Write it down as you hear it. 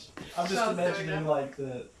I'm just imagining like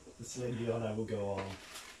the Celine Dion I will go on.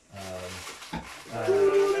 Like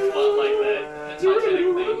the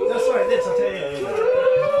Titanic thing. No, sorry,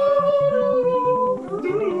 that's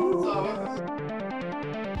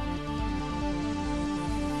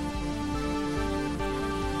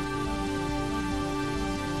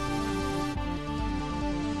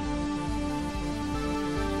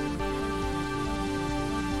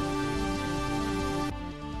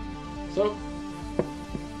So,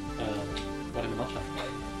 what in the nutshell?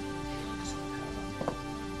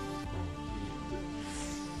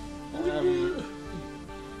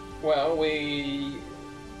 Well, we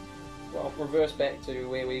reverse back to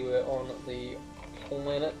where we were on the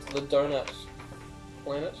planet, the donut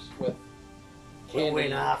planet with We Candy.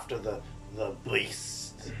 went after the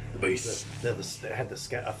beast. The beast. They had the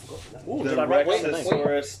scat. I forgot that. Ooh, The did I write down the name?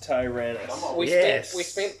 Rexosaurus tyrannus. We Yes. we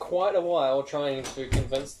spent quite a while trying to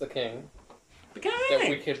convince the king that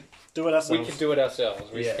we could Do it ourselves. do it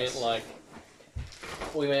ourselves. We Yes. spent like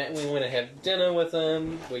we went and had dinner with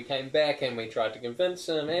him. We came back and we tried to convince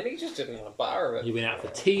him, and he just didn't want to borrow it. You went out for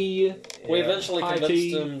tea. We Yeah. eventually High convinced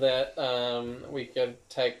tea. him that we could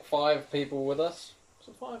take 5 people with us. Was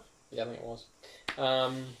it 5? Yeah, I think it was.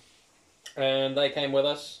 And they came with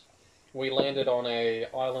us. We landed on a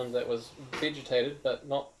island that was vegetated, but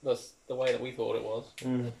not the way that we thought it was.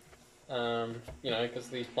 Mm. Because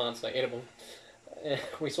these plants are edible.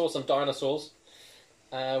 We saw some dinosaurs.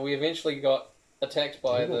 We eventually got attacked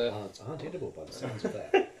by Edible the... plants aren't edible by the sounds of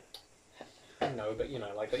that. No, but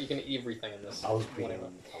like you can eat everything in this. I was being. Whatever.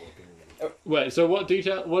 Wait, so what are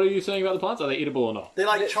you saying about the plants? Are they edible or not? They're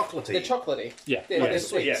like They're- chocolatey. They're chocolatey. Yeah. They're Yes,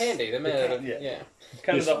 sweet yes. candy. They're made out of... Yeah. Yeah.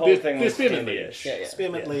 Kind of This- the whole this- thing this was spearmint candy-ish. Yeah, yeah.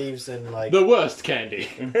 Spearmint leaves and like. The worst candy.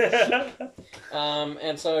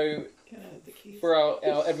 And so, for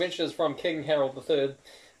our adventures from King Harold III,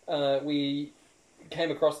 we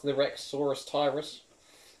came across the Rexosaurus tyrus,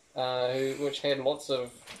 which had lots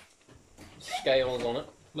of scales on it.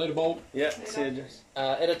 Later, bolt. Yeah, so just...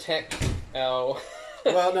 It attacked our...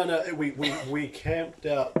 Well, no. We camped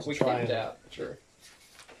out to we try camped and out, true.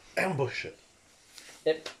 ambush it.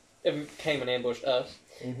 It came and ambushed us,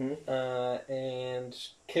 Mm-hmm. and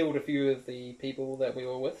killed a few of the people that we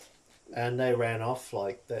were with. And they ran off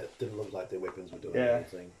like that. Didn't look like their weapons were doing Yeah.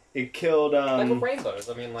 anything. It killed... They were rainbows,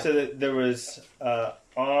 I mean, like... So there was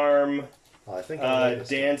Arm, I think I noticed.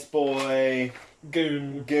 Dance Boy,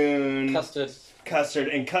 Goon, Custard,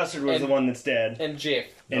 and Custard was And- the one that's dead, and Jeff.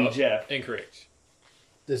 and No. Jeff. Incorrect.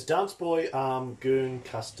 There's Dance Boy, Goon,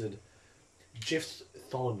 Custard, Jeff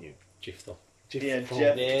Tholomew. Jeff though. Yeah, Tholomew.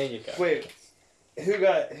 Jeff. There you go. Wait, who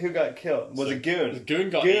got killed? Was So- it Goon? Goon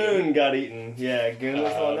got Goon eaten. got eaten. Yeah, Goon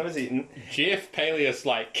was the one that was eaten. Jeff Peleus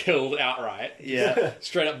killed outright. Yeah,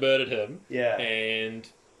 Straight up murdered him. yeah, And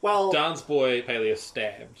Well, Dance Boy Peleus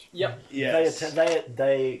stabbed. Yep. yes. they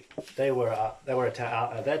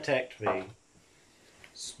attacked me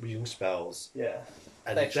using spells, Yeah.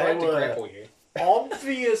 and They tried to were grapple you.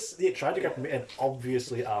 obviously tried to grapple me, and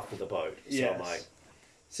obviously after the boat. So Yes. I'm like,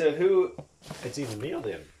 So who? it's either me or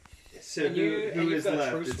them. So And you- and who you've is got a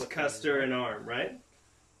left? truce It's with Custer them. and Arm, right?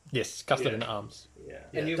 Yes, Custard Yeah. in arms. Yeah.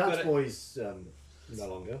 And you've Dance got a- Boy's no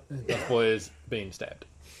longer. Dance Boy is being stabbed.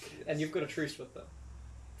 And you've got a truce with them.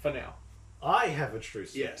 For now. I have a truce.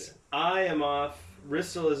 with Yes, them. I am off.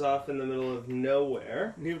 Ristel is off in the middle of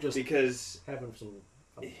nowhere You've just because having some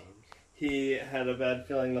fun times. he had a bad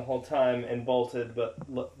feeling the whole time and bolted, but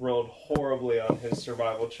rolled horribly on his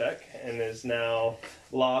survival check and is now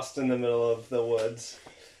lost in the middle of the woods.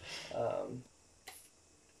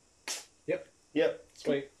 Yep.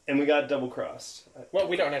 Sweet. And we got double crossed. Well,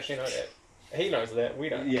 we don't actually know that. He knows that. We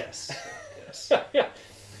don't. Yes. Yes. Yeah.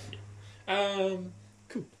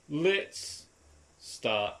 Cool. Let's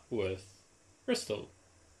start with Bristol.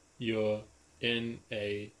 You're in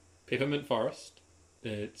a peppermint forest.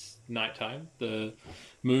 It's nighttime. The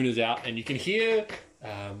moon is out, and you can hear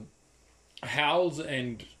howls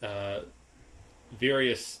and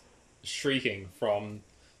various shrieking from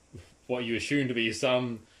what you assume to be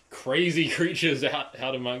some crazy creatures out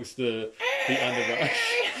amongst the underbrush.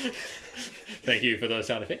 Thank you for those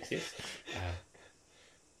sound effects, yes.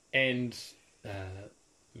 And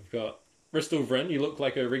we've got Bristol Vryn. You look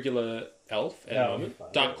like a regular elf at the moment.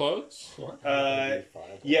 Dark clothes.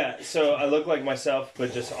 Yeah, so I look like myself,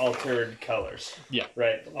 but just altered colors. Yeah.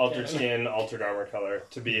 Right? Altered skin, altered armor color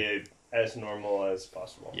to be as normal as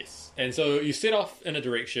possible. Yes. And so you set off in a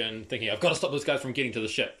direction thinking, I've got to stop those guys from getting to the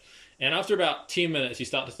ship. And after about 10 minutes, you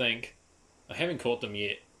start to think, I haven't caught them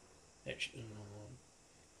yet. Actually,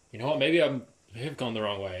 you know what? Maybe I've gone the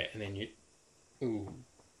wrong way. And then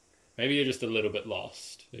maybe you're just a little bit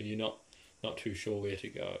lost. You're not too sure where to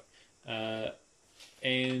go.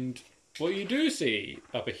 And what you do see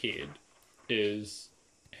up ahead is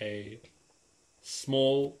a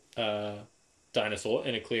small dinosaur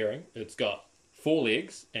in a clearing. It's got 4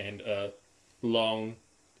 legs and a long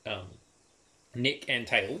neck and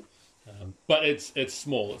tail, but it's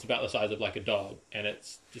small. It's about the size of like a dog, and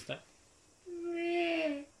it's just like.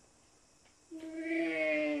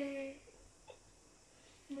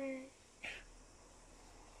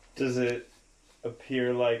 Does it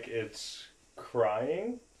appear like it's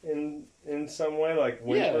crying in some way, like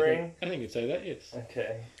whimpering? I think you'd say that, yes.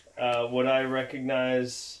 Okay. Would I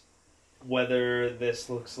recognize whether this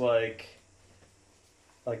looks like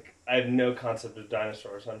I have no concept of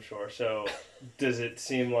dinosaurs, I'm sure. So does it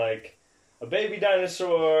seem like a baby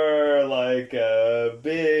dinosaur, like a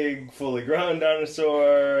big, fully grown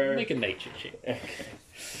dinosaur? Make a nature check. Okay.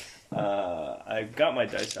 I've got my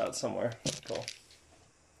dice out somewhere. Cool.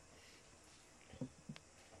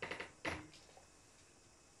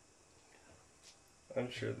 I'm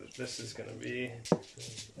sure that this is going to be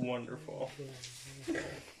wonderful.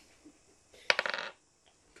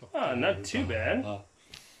 Ah, not too bad.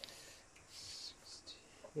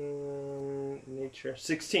 Nature.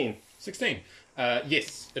 16. 16.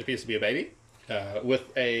 Yes, it appears to be a baby.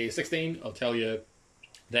 With a 16, I'll tell you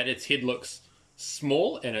that its head looks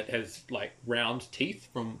small and it has like round teeth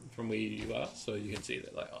from where you are, so you can see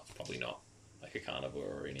that like it's probably not like a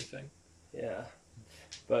carnivore or anything. Yeah.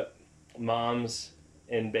 But moms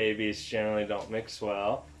and babies generally don't mix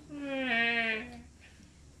well. No,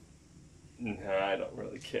 I don't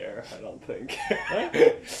really care. I don't think.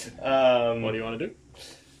 What do you want to do?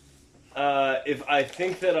 If I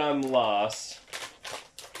think that I'm lost,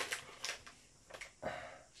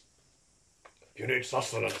 You need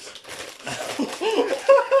sustenance.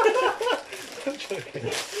 I'm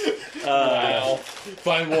joking. Wow.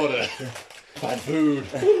 Find water. Find food.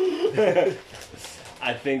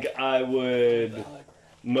 I think I would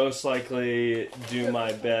most likely do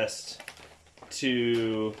my best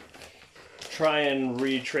to try and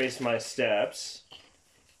retrace my steps.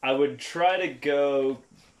 I would try to go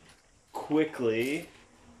quickly,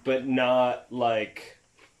 but not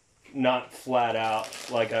flat out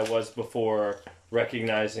like I was before,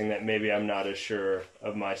 recognizing that maybe I'm not as sure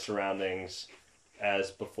of my surroundings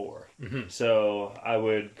as before. Mm-hmm. So I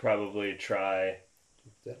would probably try.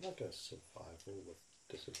 Is that like a survival with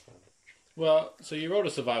disadvantage? Well, so you rolled a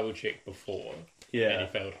survival check before, and Yeah. you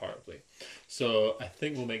failed horribly. So I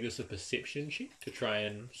think we'll make this a perception check to try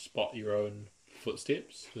and spot your own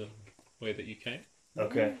footsteps, the way that you came.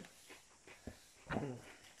 Okay.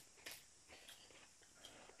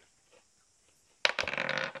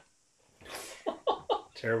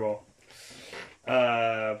 Terrible.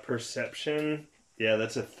 Perception. Yeah,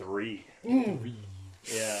 that's a 3.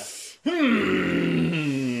 Yeah.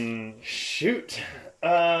 Shoot.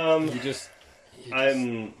 You just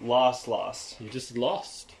I'm lost. you just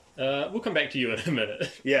lost. We'll come back to you in a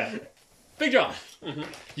minute. Yeah. Big John,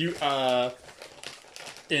 you are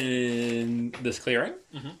in this clearing.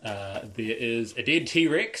 There is a dead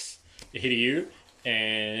T-Rex ahead of you,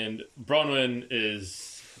 and Bronwyn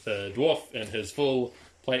is the dwarf in his full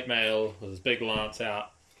plate mail with his big lance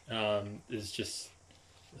out, is just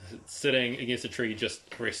sitting against a tree just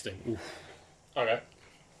resting. Oof. Okay.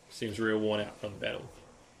 Seems real worn out from the battle.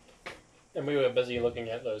 And we were busy looking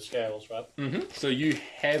at those scales, right? So you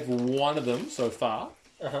have one of them so far.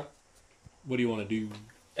 Uh-huh. What do you want to do?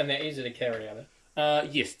 And they're easy to carry, are they?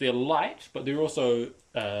 Yes, they're light, but they're also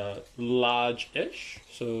large-ish.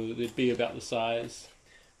 So they'd be about the size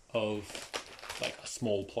of like a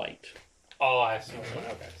small plate. Oh, I see.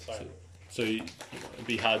 Okay, sorry. So it'd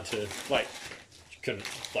be hard to like. You couldn't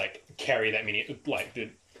like carry that many. Like,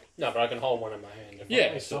 No, but I can hold one in my hand. If Yeah.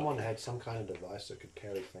 I If someone had some kind of device that could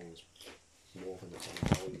carry things more than its own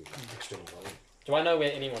volume, external volume. Do I know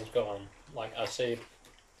where anyone's gone? Like, I see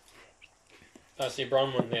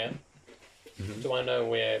Bronwyn there. Do I know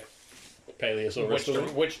where Peleus or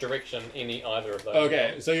Ristal. which direction either of those?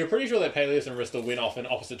 Okay, so you're pretty sure that Peleus and Ristal went off in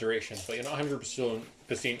opposite directions, but you're not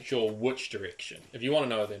 100% sure which direction. If you want to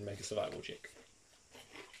know, then make a survival check.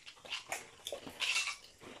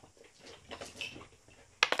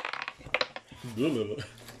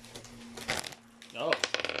 Oh.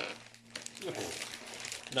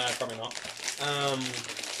 No, probably not.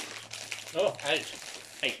 Oh, 8.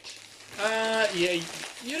 Yeah,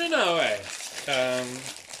 you don't know, eh?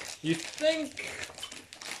 You think...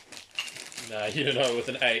 Nah, you don't know with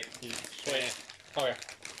an 8. You swear. Okay.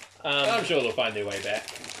 I'm sure they'll find their way back.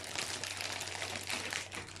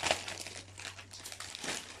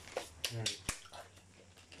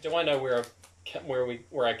 Do I know where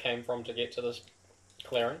I came from to get to this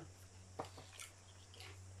clearing?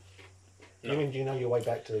 You mean, do you know your way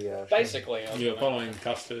back to the... Basically, I was You're gonna- following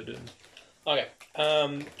Custard and... Okay.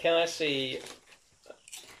 Can I see...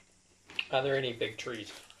 Are there any big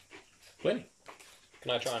trees? Plenty.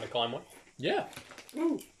 Can I try and climb one? Yeah.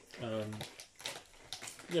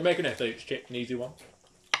 Yeah, make an athletics check, an easy one.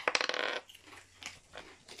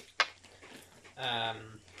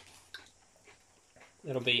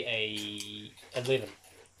 It'll be a 11.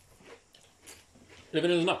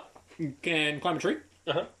 11 is enough. You can climb a tree,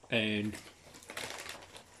 Uh-huh. and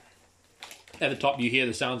at the top you hear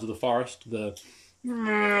the sounds of the forest, the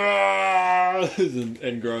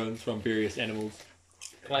and groans from various animals.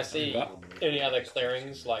 Can I see any other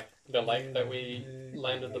clearings, like the lake that we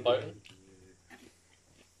landed the boat in?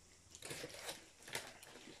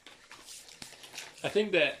 I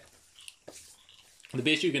think that the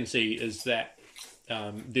best you can see is that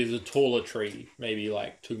there's a taller tree, maybe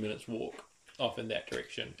like 2 minutes walk off in that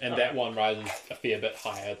direction, and that one rises a fair bit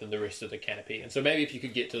higher than the rest of the canopy. And so maybe if you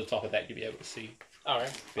could get to the top of that, you'd be able to see.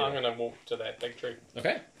 Alright, I'm going to walk to that big tree.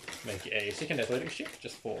 Okay, make a second athletics check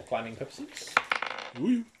just for climbing purposes.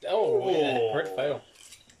 Woo. Oh, yeah. Crit fail.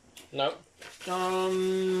 Nope.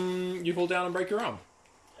 You fall down and break your arm.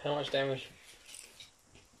 How much damage?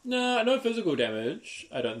 No physical damage,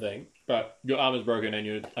 I don't think. But your arm is broken and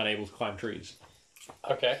you're unable to climb trees.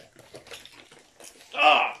 Okay.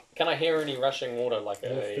 Can I hear any rushing water like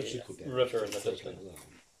a physical damage. river in the distance?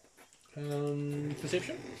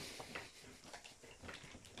 Perception?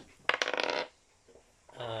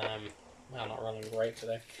 I'm not running great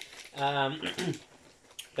today.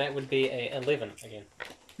 That would be a 11 again.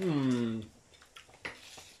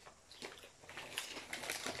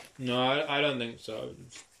 No, I don't think so.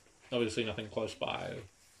 It's obviously nothing close by.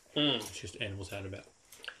 It's just animals out about.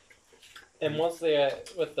 And was there,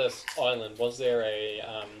 with this island, was there a,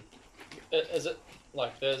 is it,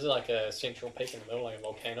 like, there's like a central peak in the middle, like a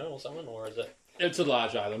volcano or something, or is it? It's a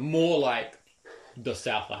large island, more like the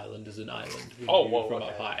South Island is an island. Oh, whoa, from okay.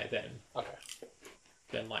 up high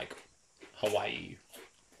than like Hawaii.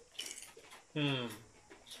 And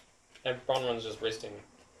Bronwyn's just resting.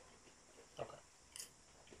 Okay.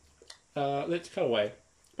 Let's cut away.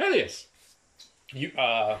 Peleus, you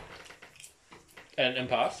are an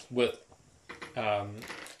impasse with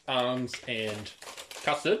Arms and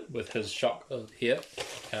Custard with his shock here.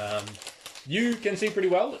 You can see pretty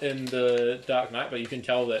well in the dark night, but you can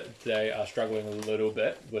tell that they are struggling a little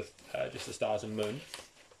bit with just the stars and moon.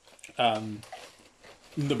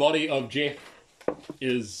 The body of Jeff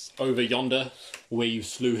is over yonder where you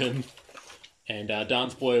slew him, and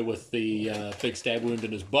Dance Boy with the big stab wound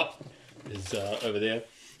in his butt is over there,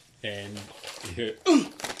 and you hear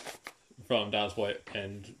from Dance Boy,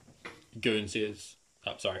 and Goon says,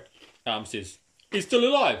 says, he's still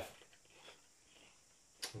alive.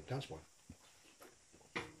 Oh, Dance Boy.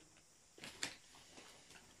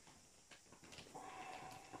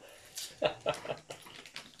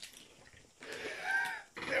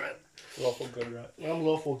 Damn it. Lawful good, right? I'm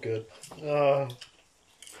lawful good.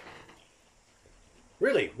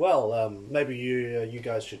 Really? Well, maybe you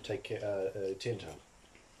guys should take tend to him.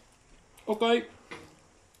 Okay.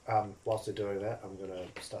 Whilst they're doing that, I'm gonna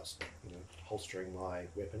start, holstering my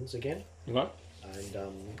weapons again Okay.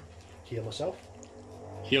 and heal myself.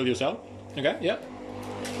 Heal yourself. Okay, yep.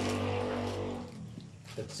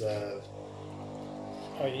 It's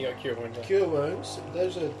Oh, you got cure wounds. cure wounds.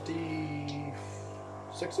 Those are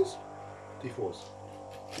D6s, D4s.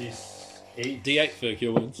 These 8. D8 for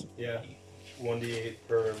cure wounds. Yeah. 1d8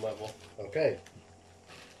 per level. Okay.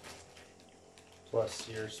 Plus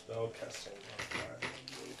your spell casting.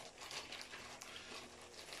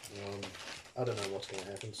 I don't know what's going to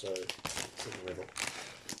happen, so second level.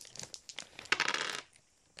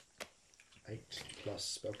 8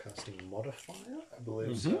 plus spellcasting modifier, I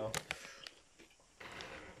believe so.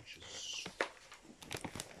 which is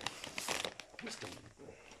wisdom.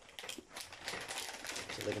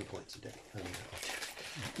 It's 11 points a day.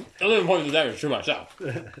 11 points of damage to myself.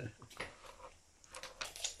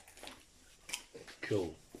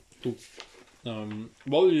 Cool.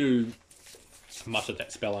 While you mutter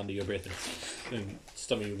that spell under your breath and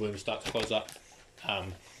some of your wounds start to close up,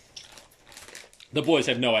 the boys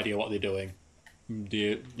have no idea what they're doing.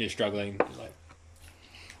 They're struggling. Like,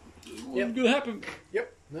 what's going to happen?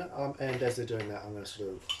 Yep. No, and as they're doing that, I'm going to sort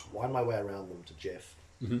of wind my way around them to Jeff,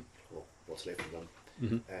 or what's left of them,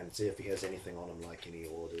 and see if he has anything on him, like any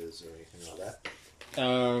orders or anything like that.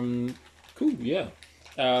 Cool, yeah.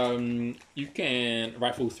 You can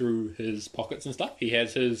rifle through his pockets and stuff. He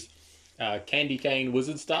has his candy cane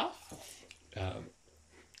wizard staff.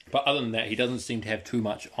 But other than that, he doesn't seem to have too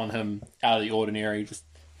much on him out of the ordinary. Just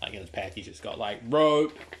like in his pack, he's just got like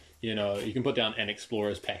rope, You know, you can put down an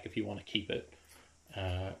explorer's pack if you want to keep it.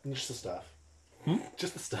 Just the staff. Hmm?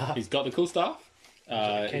 Just the staff. He's got the cool stuff.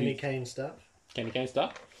 Candy cane stuff. Candy cane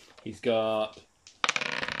stuff. He's got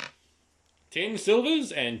 10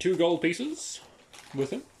 silvers and 2 gold pieces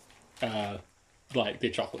with him. Like,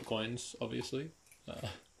 they're chocolate coins, obviously.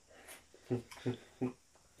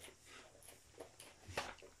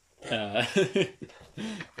 Are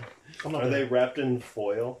they wrapped in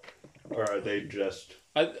foil? Or are they just...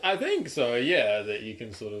 I think so, yeah, that you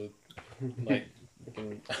can sort of, like,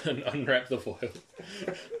 you can unwrap the foil.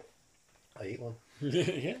 I eat one.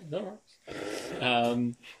 Yeah, no worries.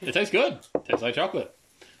 It tastes good. Tastes like chocolate.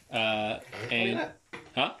 Funny that.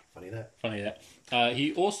 Huh? Funny that.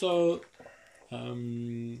 He also,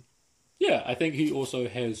 yeah, I think he also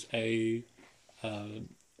has a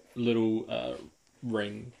little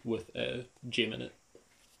ring with a gem in it.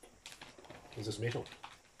 Is this metal?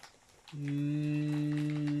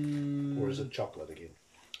 Mm, Or is it chocolate again?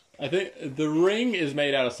 I think the ring is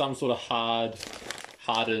made out of some sort of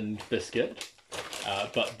hardened biscuit,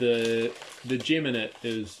 but the gem in it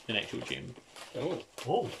is an actual gem. Oh,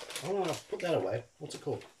 put that away. What's it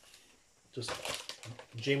called? Just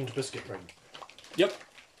gemmed biscuit ring. Yep.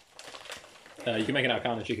 You can make an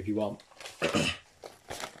Arcana check if you want.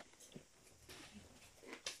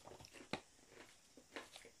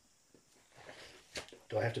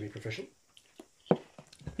 Do I have to be proficient?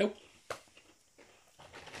 Nope.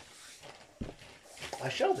 I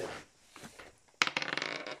shall then.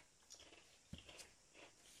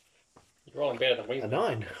 You're rolling better than we A were.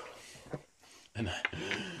 9. And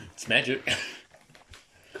it's magic.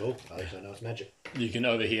 Cool. At least I know it's magic. You can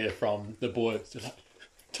overhear from the boys. They're like,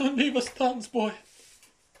 "Don't leave us, thumbs, boy.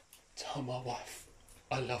 Tell my wife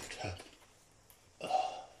I loved her." I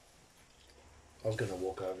was going to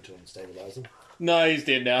walk over to him and stabilise him. No, he's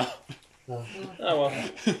dead now. No. Oh well.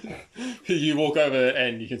 You walk over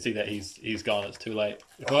and you can see that he's gone. It's too late.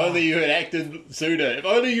 If only you had acted sooner. If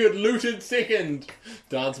only you had looted second.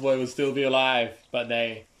 Dance Boy would still be alive. But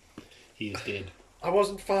nay, he is dead. I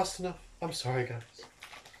wasn't fast enough. I'm sorry, guys.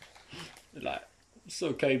 Like, it's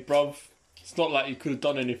okay, bruv. It's not like you could have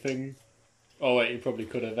done anything. Oh wait, you probably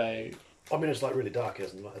could have. I mean, it's like really dark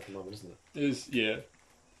at the moment, isn't it? Yeah.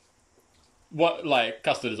 What, like,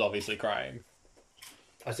 Custard is obviously crying.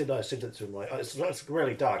 I said it to him like, it's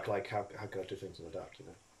really dark. Like, how can I do things in the dark? You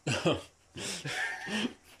know.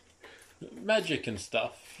 Magic and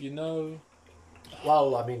stuff, you know.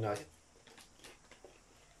 Well, I mean, I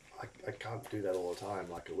can't do that all the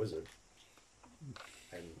time like a wizard.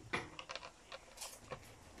 And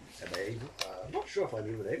I'm not sure if I'm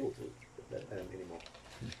even able to do that anymore.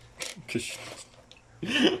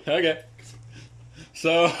 Okay.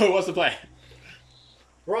 So, what's the plan?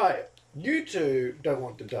 Right, you two don't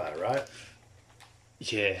want to die, right?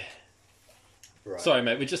 Yeah. Right. Sorry,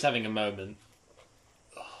 mate. We're just having a moment.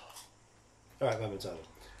 All right, moment's over.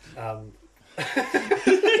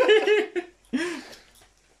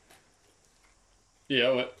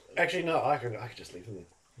 Yeah. What? Actually, no, I can just leave him there.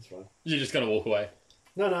 That's fine. You're just gonna walk away.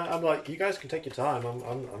 No, I'm like, you guys can take your time.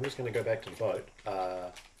 I'm just going to go back to the boat.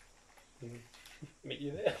 Meet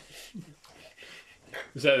you there.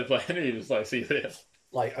 Is that the plan? Or you just like see this?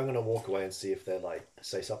 Like, I'm going to walk away and see if they like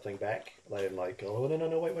say something back. Like, oh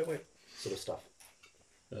no, wait, sort of stuff.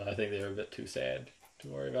 I think they're a bit too sad to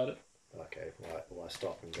worry about it. Okay, right. Well, I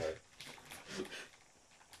stop and go.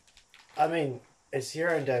 I mean, it's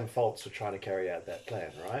your own damn faults for trying to carry out that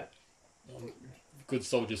plan, right? Good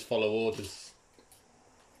soldiers follow orders.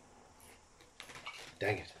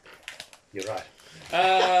 Dang it. You're right.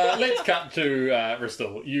 Let's cut to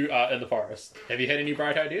Ristal. You are in the forest. Have you had any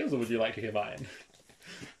bright ideas, or would you like to hear mine?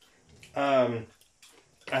 I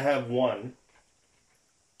have one.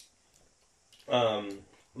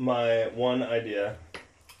 My one idea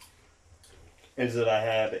is that I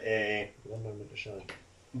have a 1 moment to shine.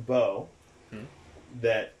 bow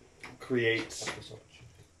that creates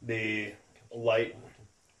the light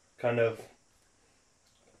kind of...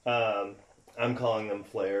 I'm calling them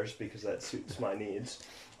flares because that suits my needs.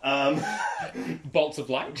 Bolts of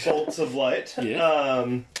light. Bolts of light.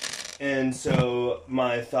 Yeah. And so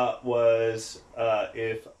my thought was,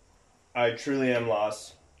 if I truly am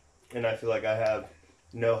lost, and I feel like I have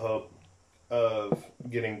no hope of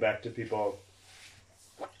getting back to people,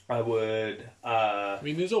 I would... I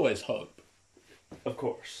mean, there's always hope. Of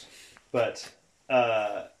course. But...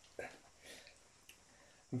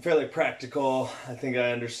 I'm fairly practical. I think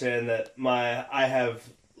I understand that I have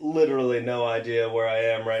literally no idea where I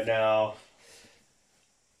am right now.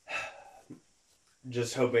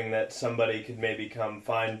 Just hoping that somebody could maybe come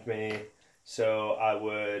find me. So I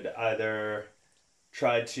would either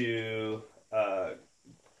try to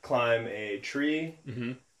climb a tree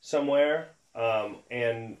Mm-hmm. somewhere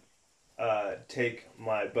and take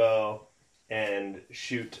my bow and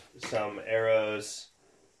shoot some arrows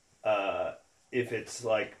if it's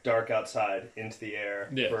like dark outside into the air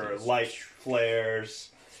for light flares,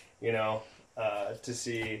 to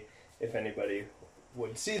see if anybody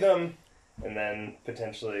would see them and then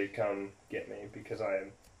potentially come get me because I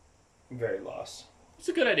am very lost. It's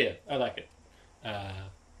a good idea. I like it. I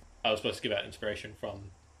was supposed to give out inspiration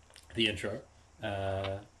from the intro.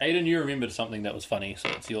 Aiden, you remembered something that was funny, so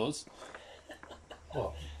it's yours.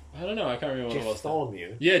 What? I don't know. I can't remember what Jeff it was.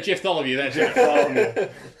 Bartholomew. Yeah, Jeff Bartholomew. That's Jeff right. Bartholomew.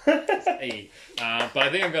 Hey. But I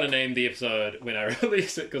think I'm going to name the episode when I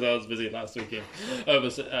release it because I was busy last weekend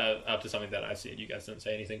after something that I said. You guys didn't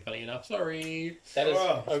say anything funny enough. Sorry. That is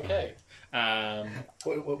Oh. okay.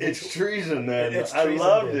 It's treason then. It's I treason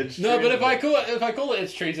loved then. it. No, but if I call it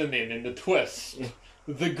it's treason then the twist,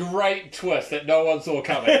 the great twist that no one saw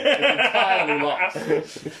coming, is entirely lost.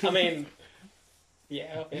 I mean,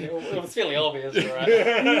 yeah, it was fairly obvious, right?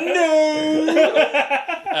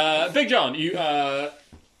 No. Big John, you Got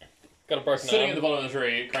a broken sitting arm. at the bottom of the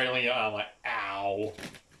tree, cradling your arm like ow,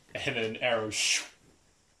 and an arrow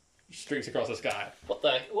streaks across the sky. What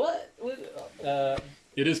the? What?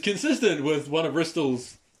 It is consistent with one of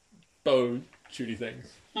Bristol's bow shooty things.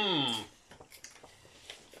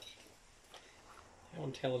 How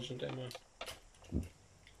intelligent am I?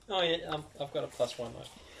 Oh yeah, I've got a +1 though.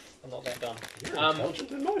 I'm not that dumb. You're intelligent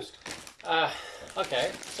than most.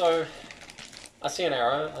 Okay, so I see an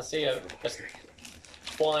arrow. I see a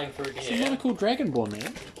flying through the air. called Dragonborn,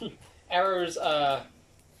 man. Arrows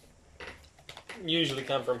usually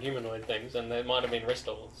come from humanoid things, and they might have been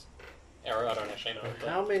Ristol's arrow. I don't actually know. but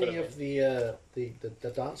How could many have of the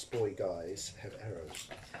dance boy guys have arrows?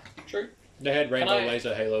 been. True. They had rainbow I-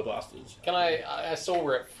 laser halo blasters. Can I saw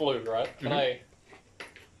where it flew, right? Can I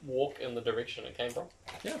walk in the direction it came from?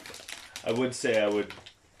 Yeah. I would say I would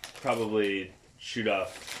probably shoot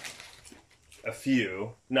off a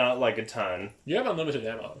few, not like a ton. You have unlimited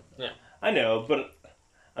ammo. I know, but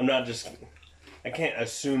I'm not just... I can't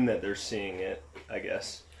assume that they're seeing it, I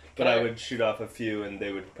guess. But I would shoot off a few and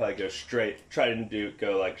they would probably go straight, try to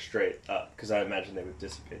go like straight up, because I imagine they would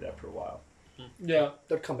dissipate after a while. Yeah.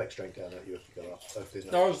 They'll come back straight down at you if you go up. If there's I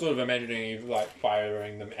no... was sort of imagining you like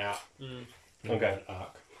firing them out. Okay. An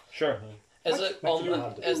arc. Sure. Is Makes it it on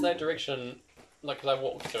hard to- is that direction? Like, because I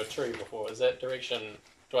walked to a tree before. Is that direction?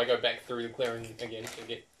 Do I go back through the clearing again to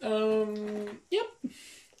get? Yep.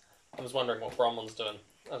 I was wondering what Bronwyn's doing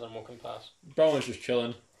as I'm walking past. Bronwyn's just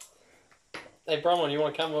chilling. Hey, Bronwyn, you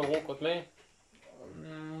want to come and walk with me?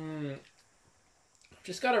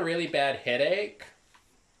 Just got a really bad headache.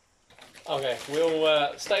 Okay,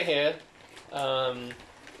 we'll stay here.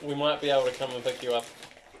 We might be able to come and pick you up.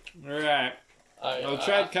 Alright. I'll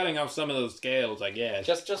try cutting off some of those scales, I guess.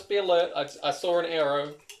 Just be alert. I saw an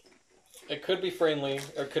arrow. It could be friendly,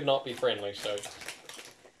 or it could not be friendly. So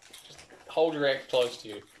just hold your axe close to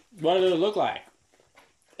you. What did it look like?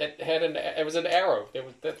 It was an arrow.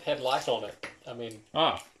 It had light on it. I mean.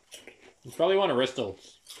 It's probably one of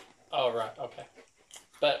Ristol's. Oh right, okay.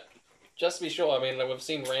 But just to be sure, I mean, we've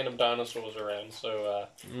seen random dinosaurs around, so.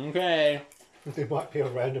 Okay. There might be a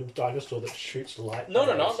random dinosaur that shoots light. No,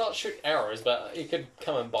 arrows. not shoot arrows, but he could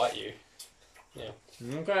come and bite you.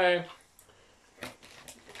 Okay.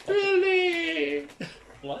 Billy!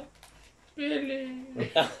 What? Billy!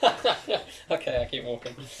 Okay, I keep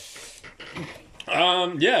walking.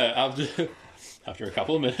 Yeah, after a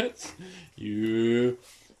couple of minutes, you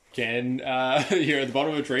can you're at the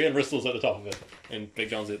bottom of a tree and Bristol's at the top of it. And Big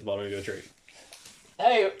John's at the bottom of your tree.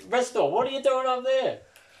 Hey, Bristol, what are you doing up there?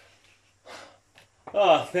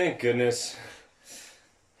 Oh, thank goodness.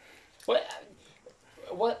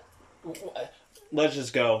 What? Let's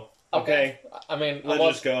just go. Okay? I mean, Let's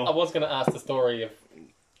just go. I was going to ask the story of...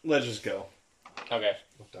 Let's just go. Okay.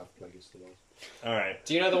 Dark Plague is the one. Alright.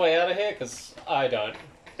 Do you know the way out of here? Because I don't.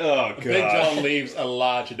 Oh, God. Big John leaves a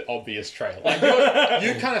large and obvious trail. Like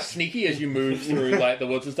you're kind of sneaky as you move through like the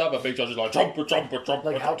woods and stuff, but Big John's just like jump.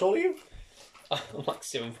 Like, how tall are you? I'm like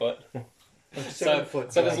 7 foot. 7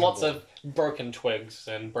 foot. So there's dragon lots boy. of broken twigs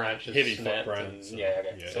and branches. Heavy snapped footprints and- and- Yeah,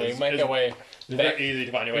 okay. yeah, So we it's- make it's- our way It's back. very easy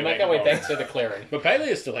to find your We way make back. our way home. back to the clearing. But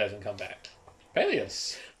Peleus still hasn't come back.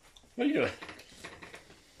 Peleus, what are you doing?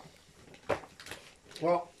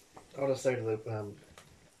 Well, I would say to the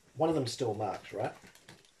one of them's still marked, right?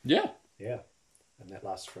 Yeah. Yeah. And that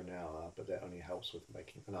lasts for an hour, but that only helps with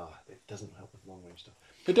making. No, it doesn't help with long range stuff.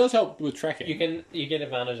 It does help with tracking. You get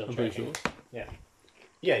advantage on I'm pretty tracking. sure. Yeah.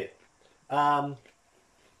 Yeah.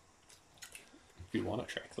 If you want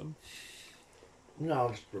to track them. No, I'll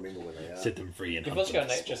just remember where they are. Set them free and You've hunt also them.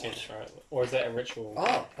 got nature sense, right? Or is that a ritual?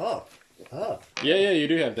 Oh. Yeah, you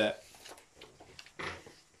do have that.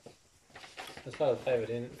 That's part of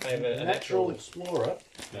favorite Natural explorer.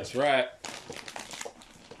 That's right.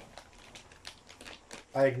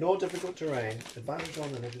 I ignore difficult terrain. Advantage on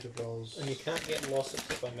initiative rolls. And you can't get lost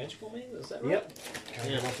except by magical means, is that right? Yep. Can't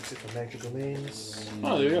get off except for magical means.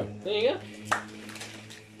 Oh, there you go. There you go.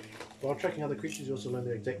 While tracking other creatures, you also learn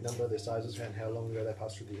their exact number, their sizes, and how long ago they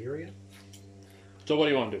passed through the area. So what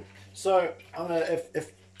do you want to do? So I'm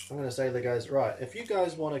gonna say to the guys, right, if you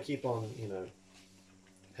guys want to keep on,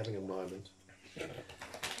 having a moment,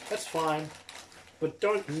 that's fine, but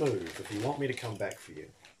don't move if you want me to come back for you.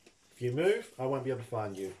 If you move, I won't be able to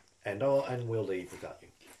find you, and we'll leave without you.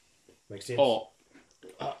 Make sense? Oh,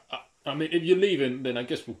 I mean, if you're leaving, then I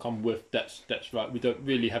guess we'll come with. That's right. We don't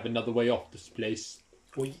really have another way off this place.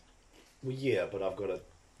 Well, yeah, but I've got to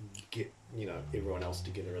get everyone else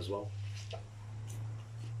together as well.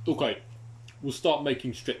 Okay, we'll start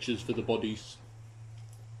making stretchers for the bodies.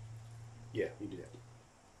 Yeah, you do that.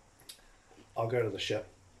 I'll go to the ship.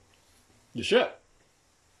 The ship.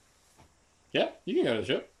 Yeah, you can go to the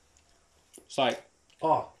ship. It's like,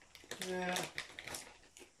 Oh, yeah.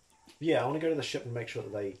 Yeah, I want to go to the ship and make sure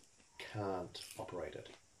that they can't operate it.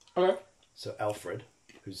 okay, So Alfred,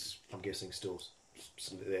 who's I'm guessing still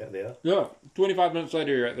there. yeah. 25 minutes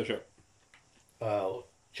later, you're at the ship.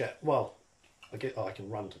 Chat. Well, I can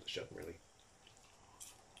run to the ship really.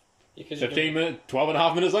 Because 15 minutes, 12 and a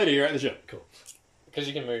half minutes later, you're at the ship. Cool. Because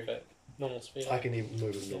you can move at normal speed. I can even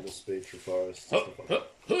move at normal speed through forests. Huh, huh,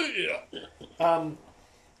 huh.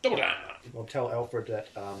 Double down. I'll tell Alfred that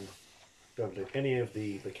don't let any of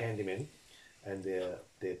the Candymen and their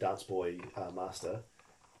dance boy master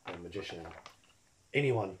and magician,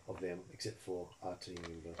 any one of them except for our team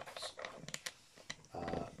members,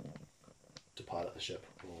 to pilot the ship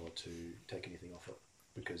or to take anything off it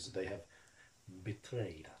because they have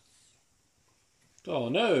betrayed us. Oh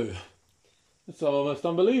no, that's almost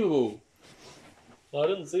unbelievable. I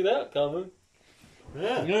didn't see that coming.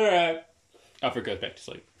 Yeah. All right. Alfred goes back to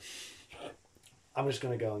sleep. I'm just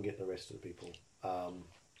going to go and get the rest of the people.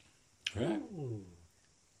 Right.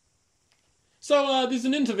 So there's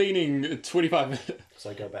an intervening 25 minutes.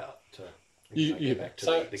 So I go back to. You- go you- back to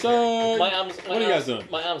so- the So My arm's. what are you guys doing?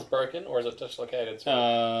 My arm's broken, or is it dislocated?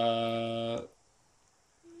 Broken?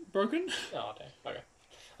 Oh, damn. Okay.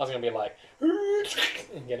 I was gonna be like,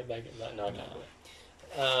 and get it back. No, I can't.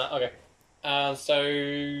 Okay. So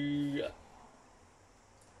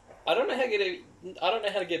I don't know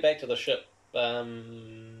how to get back to the ship.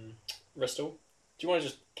 Bristol. Do you want to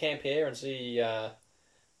just camp here and see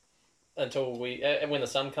until when the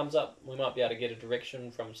sun comes up? We might be able to get a direction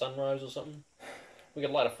from sunrise or something. We could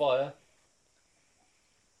light a fire.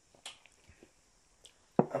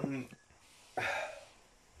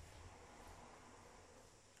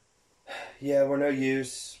 Yeah, we're no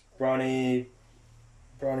use. Bronny's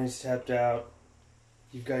tapped out.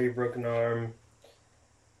 You've got your broken arm.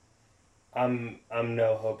 I'm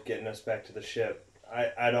no hope getting us back to the ship.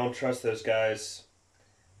 I don't trust those guys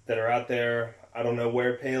that are out there. I don't know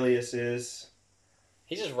where Peleus is.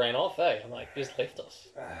 He just ran off, I'm like, just left us.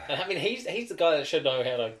 And I mean, he's the guy that should know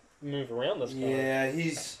how to move around this guy. Yeah,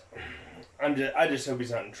 I just hope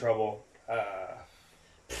he's not in trouble.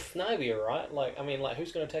 No, he'll be alright. Like, I mean,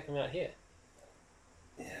 who's going to take him out here?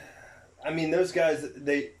 I mean, those guys,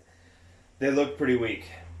 they look pretty weak.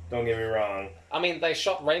 Don't get me wrong. I mean, they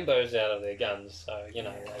shot rainbows out of their guns, so,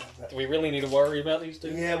 do we really need to worry about these two?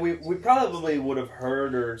 Yeah, we probably would have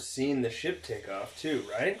heard or seen the ship take off too,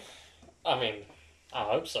 right? I mean, I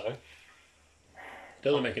hope so.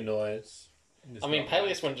 Doesn't make a noise. I mean,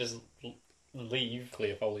 Peleus wouldn't just leave.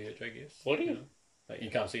 Clear foliage, I guess. Would he? Like, you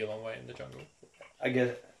can't see a long way in the jungle. I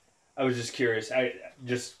guess I was just curious.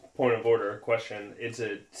 Just point of order question. It's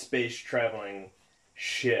a space traveling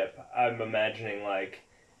ship. I'm imagining like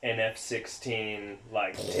an F-16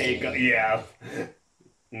 take. Yeah.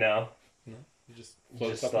 No. It just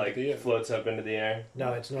floats Just up into the air. floats up into the air.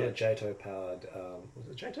 No, it's not a JATO powered. Was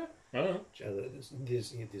it JATO? I don't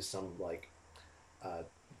know. There's some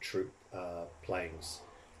troop planes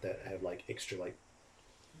that have extra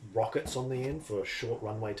rockets on the end for short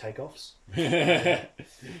runway takeoffs.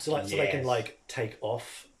 So they can take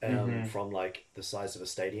off from the size of a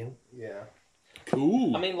stadium. Yeah.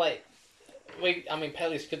 Cool. I mean,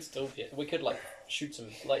 Peleus could still get. We could shoot some.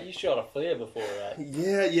 You shot a flare before, right?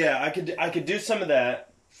 Yeah. I could do some of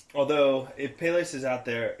that. Although if Peleus is out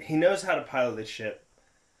there, he knows how to pilot the ship.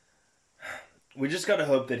 We just gotta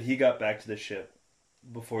hope that he got back to the ship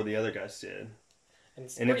before the other guys did.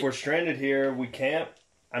 And if we're stranded here, we camp.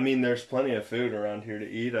 I mean, there's plenty of food around here to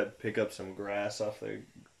eat. I'd pick up some grass off the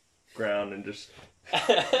ground and just...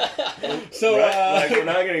 So, right? Like, we're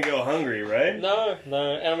not going to go hungry, right? No. And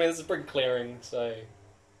I mean, it's a big clearing, so...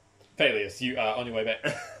 Peleus, you are on your way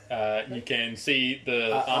back. You can see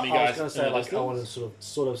the army I guys. was going to say, like, I want to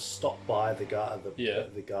sort of stop by the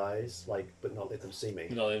guys, like, but not let them see me.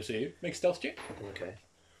 Not let them see you. Make a stealth check. Okay.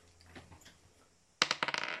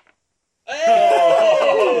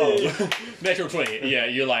 Natural 20. Yeah,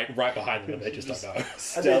 you're like right behind them and they just don't know.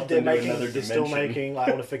 They're still making, like,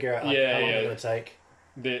 I want to figure out how long they're going to take.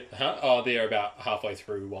 They're about halfway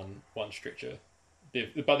through one stretcher.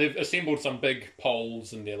 But they've assembled some big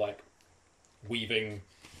poles and they're like weaving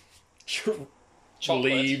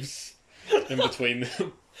leaves in between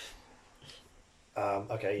them.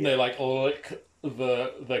 Okay. Yeah. They like lick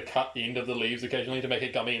the cut end of the leaves occasionally to make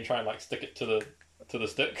it gummy and try and like stick it to the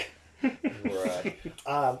stick. Right.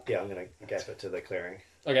 I'm gonna gap it to the clearing.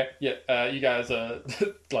 Okay, yeah. You guys are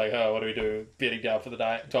like, oh, what do we do? Bedding down for the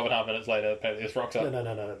night. 12.5 minutes later, Peleus rocks up.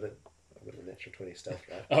 No. But I've got a natural 20 stealth,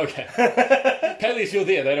 right? Okay. Peleus, you're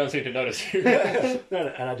there. They don't seem to notice you.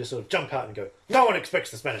 No, and I just sort of jump out and go, no one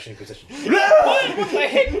expects the Spanish Inquisition. What the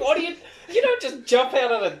heck? What do you... You don't just jump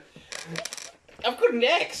out of a... I've got an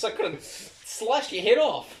axe. I could have sliced your head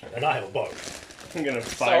off. And I have a bow. I'm going to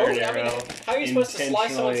fire an I arrow. mean, how are you supposed to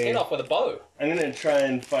slice someone's head off with a bow? I'm going to try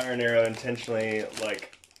and fire an arrow intentionally,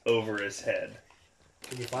 like, over his head.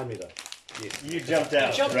 Can you find me, though? You jumped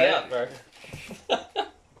out, You jumped right? out, bro.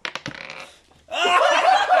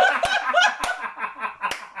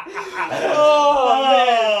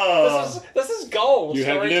 Oh, man. This is gold. You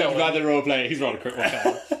have lived by the roleplay. He's rolled a crit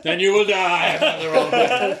one. Then you will die by the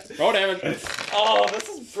roleplay. Roll damage. Oh, this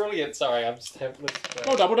is brilliant. Sorry, I'm just having...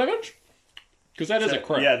 Oh, double damage? Because that is a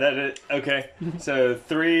crit. Yeah, that is... Okay. So,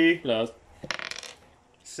 3, No.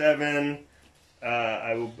 7,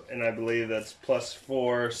 I believe that's plus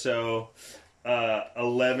 4, so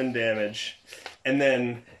 11 damage. And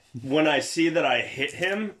then when I see that I hit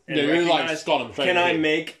him, and you like got him. can I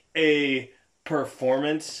make a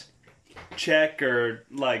performance check or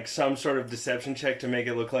like some sort of deception check to make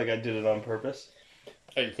it look like I did it on purpose?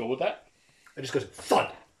 Are you cool with that? It just goes,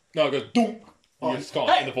 thud! No, it goes doom. You get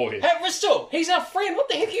sconced in the forehead. Hey, Risto, he's our friend. What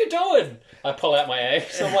the heck are you doing? I pull out my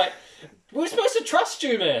axe. I'm like, we're supposed to trust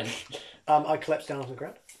you, man. I collapse down on the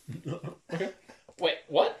ground. Okay. Wait,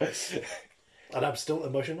 what? And I'm still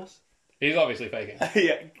emotionless? He's obviously faking.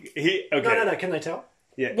 Yeah, okay. No, can they tell?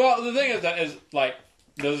 Yeah. Well, the thing is like,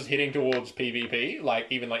 this is heading towards PvP, like,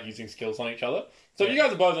 even, like, using skills on each other. So if you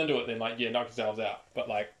guys are both into it, then, like, yeah, knock yourselves out. But,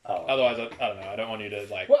 like, otherwise, I don't know, I don't want you to,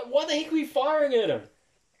 like... Why the heck are we firing at him?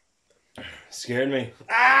 Scared me.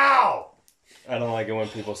 Ow! I don't like it when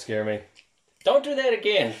people scare me. Don't do that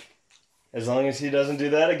again. As long as he doesn't do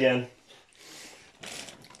that again.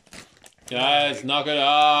 Guys, knock it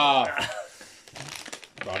off!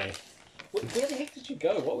 Ronnie. Where the heck did you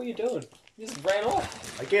go? What were you doing? You just ran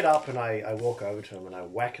off. I get up and I walk over to him and I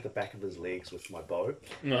whack at the back of his legs with my bow.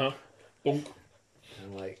 Uh-huh. Bonk. And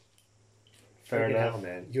I'm like, Fair enough. hell,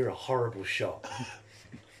 man, you're a horrible shot.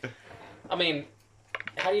 I mean,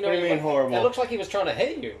 how do you know? What do you mean horrible? It looks like he was trying to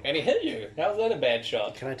hit you, and he hit you. How's that a bad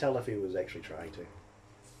shot? Can I tell if he was actually trying to?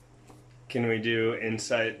 Can we do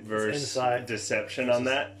insight versus Insight. deception on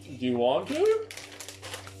that? Do you want to?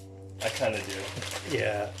 I kind of do.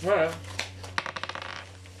 Yeah. Right.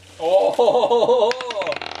 Oh!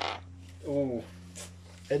 Ooh.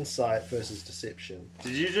 Insight versus deception.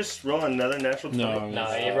 Did you just roll another natural 20? No.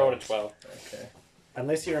 No, you rolled a 12. Okay.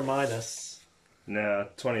 Unless you're a minus. No,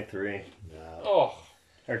 23. No. Oh.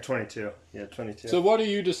 Or 22. Yeah, 22. So what are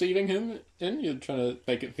you deceiving him in? You're trying to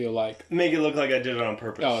make it feel like... Make it look like I did it on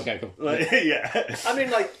purpose. Oh, okay, cool. Like, yeah. I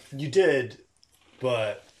mean, like, you did,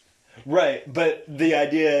 but... Right, but the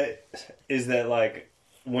idea is that, like,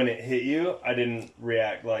 when it hit you, I didn't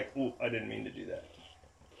react like, ooh, I didn't mean to do that.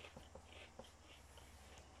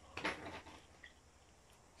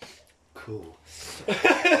 Cool.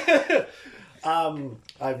 I'm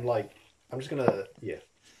like, I'm just gonna, yeah.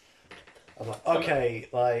 I'm like, okay,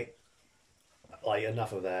 like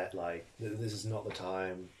enough of that. Like, this is not the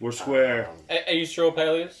time. We're square. Are you sure,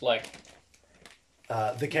 Peleus? Like,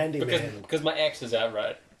 The Candy Man. because my axe is out,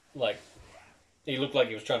 right? Like, he looked like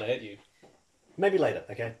he was trying to hit you. Maybe later,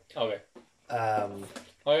 okay? Okay.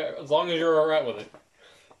 Okay, As long as you're alright with it.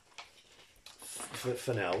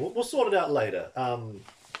 for now. We'll sort it out later.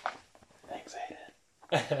 Thanks,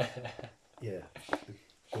 Aiden. Yeah.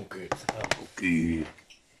 Okay.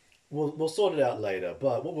 We'll sort it out later,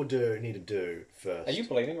 but what need to do first... Are you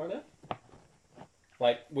bleeding right now?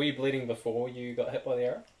 Like, were you bleeding before you got hit by the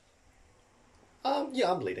arrow?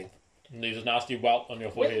 Yeah, I'm bleeding. And there's a nasty welt on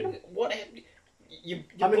your forehead. What happened? You're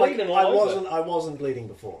I mean, like, bleeding all over. I wasn't bleeding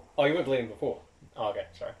before. Oh, you weren't bleeding before? Oh, okay,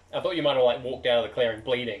 sorry. I thought you might have, like, walked out of the clearing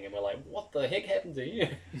bleeding and were like, what the heck happened to you?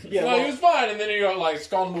 Yeah, No, well, he was fine, and then he got like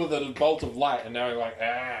scone with a bolt of light, and now he's like,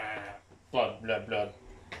 blood, blood, blood.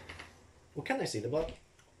 well, can they see the blood?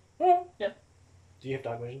 Well, Yeah. Do you have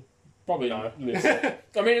dark vision? probably No. less.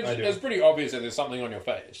 I mean, I do. it's pretty obvious that there's something on your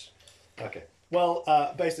face. Okay. Well,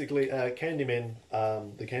 basically, Candyman,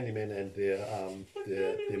 the Candyman and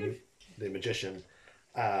their magician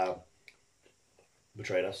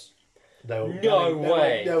betrayed us. They were No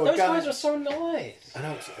way. They were Those going- guys are so nice. I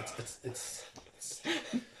know it's.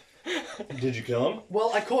 Did you kill him?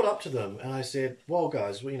 Well, I caught up to them and I said, "Well,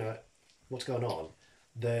 guys, well, you know, what's going on?"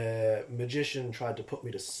 The magician tried to put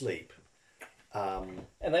me to sleep.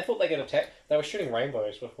 And they thought they could attack. They were shooting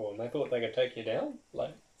rainbows before, and they thought they could take you down.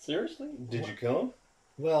 Like, seriously? Did you kill him?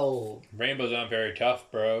 Well, Rainbows aren't very tough,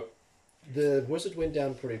 bro. the wizard went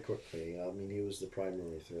down pretty quickly. I mean, he was the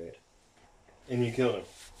primary threat. And you killed him.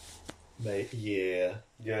 Mate, yeah.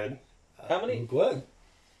 Good. How many? Good.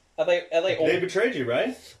 Are they all? They betrayed you,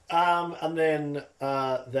 right? And then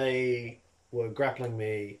they were grappling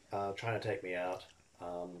me, trying to take me out.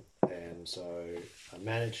 And so I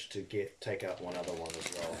managed to take out one other one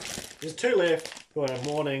as well. There's two left who are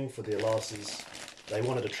mourning for their losses. They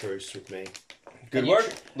wanted a truce with me. Good And you work.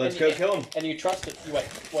 tr- Let's and go you- kill him. And you trusted.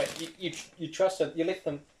 You trusted. You left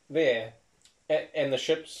them there, and the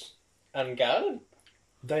ship's unguarded.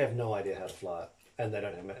 They have no idea how to fly it, and they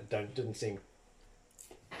didn't seem.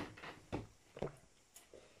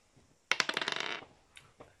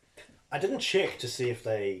 I didn't check to see if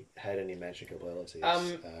they had any magic abilities.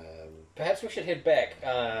 Perhaps we should head back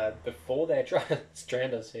before they try to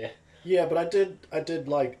strand us here. Yeah, but I did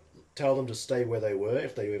like tell them to stay where they were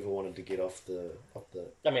if they ever wanted to get off the.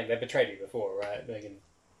 I mean, they betrayed you before, right? They can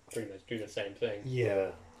pretty much do the same thing.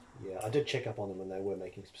 Yeah. I did check up on them, and they were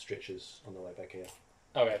making some stretches on the way back here.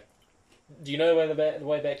 Okay. Do you know where the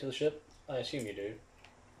way back to the ship? I assume you do.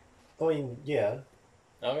 I mean, yeah.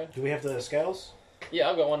 Okay. Do we have the scales? Yeah,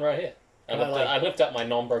 I've got one right here. I lift up my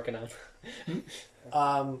non-broken arm.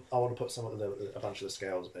 I want to put a bunch of the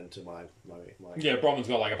scales into my Yeah, Bromman's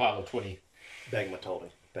got like a pile of 20. bag of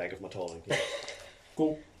my tolling. Yeah.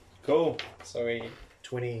 Cool. So we.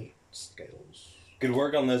 20 scales. Good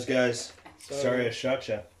work on those guys. So, Sorry I shot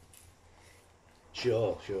you.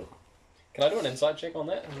 Sure. Can I do an insight check on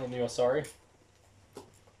that? And then you're sorry.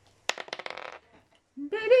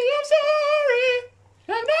 Baby, I'm sorry.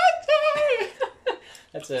 I'm not sorry.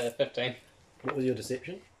 That's a 15. What was your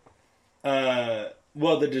deception?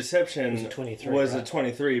 Well, the deception Was a 23, was a right?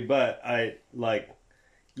 23, but I'm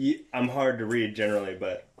hard to read generally,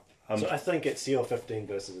 but So I think it's your 15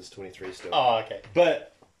 versus his 23 still. Oh, okay.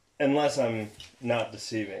 but unless I'm not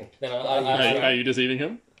deceiving. Then Are you deceiving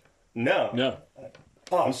him? No. No.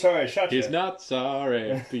 I'm sorry I shot you. He's not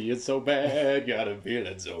sorry. Being so bad, got him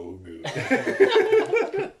feeling so good.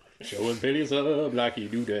 Showing pennies up like you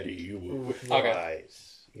do that you would. Okay. Right.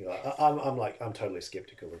 You know, I'm totally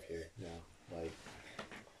skeptical of you now. Like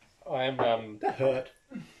I am that hurt.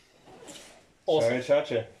 awesome. Sorry I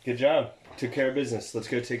shot you. Good job. Took care of business. Let's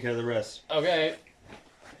go take care of the rest. Okay.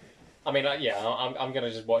 I mean, I'm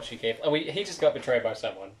gonna just watch you carefully. He just got betrayed by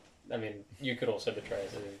someone. I mean, you could also betray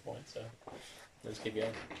us at any point, so let's keep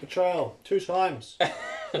going. Betrayal 2 times.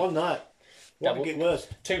 One night. What Double. could get worse?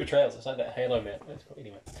 2 betrayals. It's like that Halo map.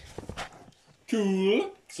 Anyway.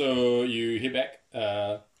 Cool. So you head back.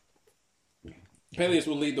 Peleus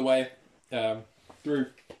will lead the way through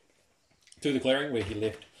to the clearing where he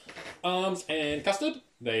left Arms and Custard.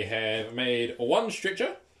 They have made one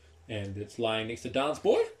stretcher, and it's lying next to Dance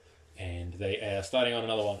Boy, and they are starting on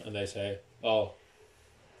another one, and they say, "Oh,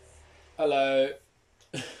 hello."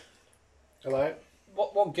 Hello.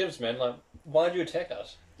 What gives, man? Like, why'd you attack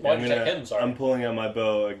us? Why'd you attack him? Sorry. I'm pulling out my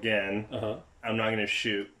bow again. Uh-huh. I'm not going to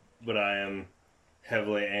shoot, but I am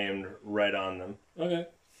heavily aimed right on them. Okay.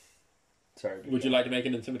 Sorry. Would you like to make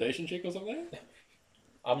an intimidation check or something?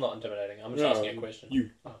 I'm not intimidating. I'm just asking a question. You.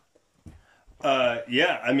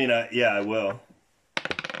 Yeah, I mean, yeah, I will.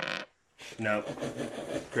 No.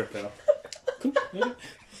 Crypto.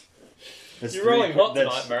 You're rolling hot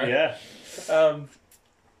tonight, Murray. Yeah.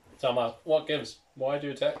 So, what gives? Why'd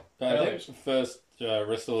you attack? I think first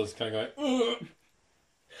Ristel is kind of going, ugh.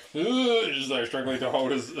 He's just like struggling to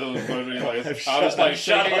hold his body. Like, his arm is like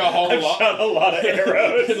shaking a whole I've lot. shot a lot of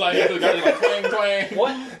arrows. Like, the guy's like, twang, twang.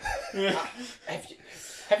 What?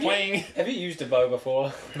 Have Twang. you used a bow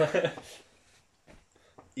before?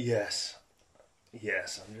 Yes.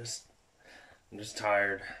 I'm just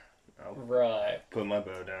tired. I'll Right. put my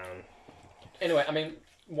bow down. Anyway, I mean,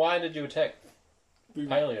 Why did you attack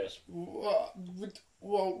Peleus? Well,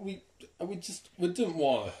 we didn't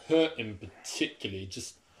want to hurt him particularly.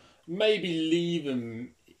 Just maybe leave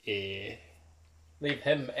him here. Leave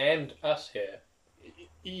him and us here.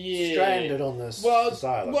 Yeah. Stranded on this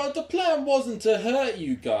island. Well, the plan wasn't to hurt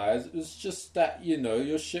you guys. It was just that,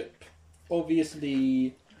 your ship,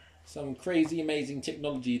 obviously, some crazy, amazing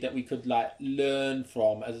technology that we could, learn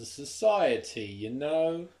from as a society,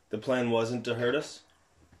 The plan wasn't to hurt us?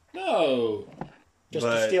 No. Just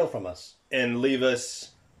to steal from us. And leave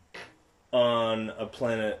us on a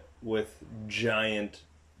planet with giant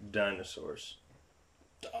dinosaurs.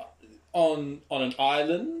 On an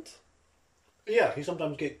island? Yeah, you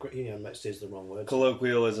sometimes get, says the wrong words.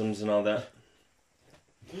 Colloquialisms and all that.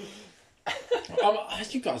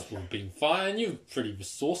 You guys would have been fine. You're pretty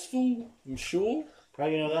resourceful, I'm sure. How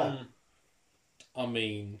do you know that? I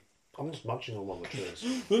mean... I'm just munching on one of the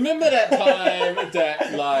trees. Remember that time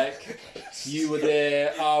that, you were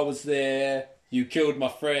there, I was there, you killed my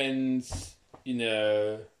friends,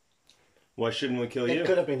 Why shouldn't we kill you? It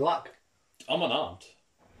could have been luck. I'm unarmed.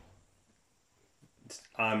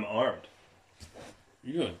 I'm armed.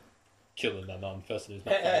 You wouldn't kill an unarmed person who's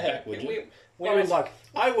not fighting back, would you?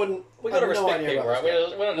 I wouldn't... We gotta respect no idea people, about right?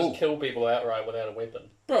 this We don't just kill people outright without a weapon.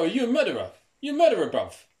 Bro, you're a murderer. You're a murderer,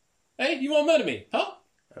 bruv. Hey, you want to murder me, huh?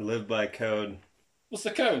 I live by code. What's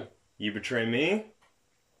the code? You betray me,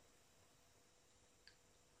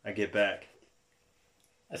 I get back.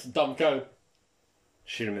 That's a dumb code.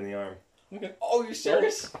 Shoot him in the arm. Okay. Oh, you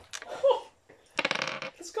serious?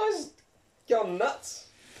 This guy's gone nuts.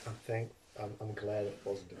 I'm glad it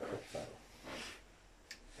wasn't a quick fail.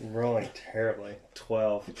 I'm rolling terribly.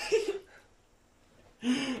 12.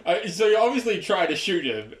 So you obviously tried to shoot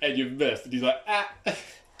him and you missed, and he's like, ah.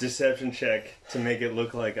 Deception check to make it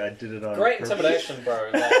look like I did it on Great purpose. intimidation,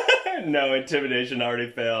 bro. No, intimidation already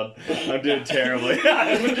failed. I'm doing terribly.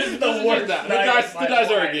 The worst The night of my dice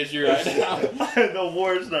are life. against you right now. The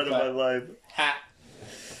worst night of my life. Ha.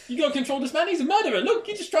 You gotta control this man, he's a murderer. Look,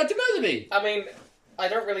 you just tried to murder me. I mean, I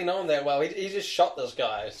don't really know him that well. He just shot this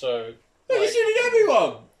guy, so... Look, you're shooting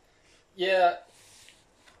everyone. Yeah.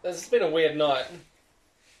 It's been a weird night.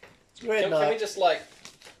 Weird Can we just,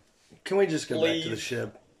 Can we just go back to Leave. the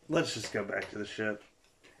ship? Let's just go back to the ship.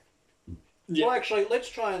 Yeah. Well, actually, let's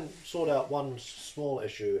try and sort out one small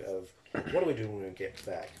issue of what do we do when we get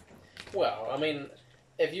back? Well, I mean,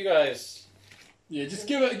 if you guys... Yeah, just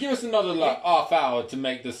give us another half hour to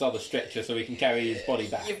make this other stretcher so we can carry his body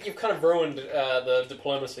back. You've kind of ruined the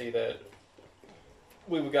diplomacy that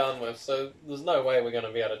we were going with, so there's no way we're going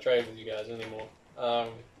to be able to trade with you guys anymore.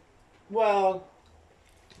 Well...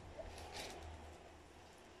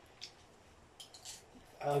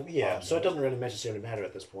 yeah, so it doesn't really necessarily matter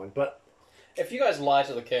at this point, but... If you guys lie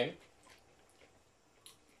to the king,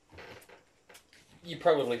 you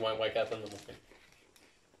probably won't wake up in the morning.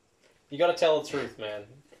 You gotta tell the truth, man.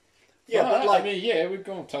 Yeah, Well, but I mean, yeah, we're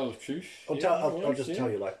going to tell the truth. I'll just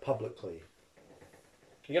tell you, publicly.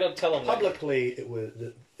 You gotta tell them. Publicly, it was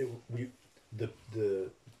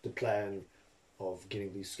the plan of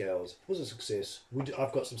getting these scales was a success.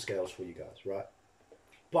 I've got some scales for you guys, right?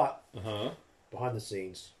 But behind the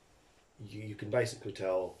scenes, you can basically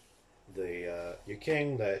tell your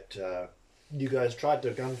king that you guys tried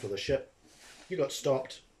to gun for the ship. You got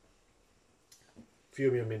stopped. A few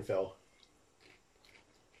of your men fell.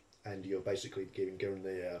 And you're basically given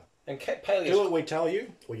the... And do Peleus, what we tell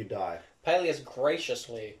you, or you die. Peleus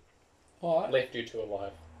graciously Alright. left you two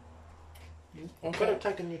alive. I could have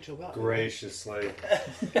taken you two out. Graciously.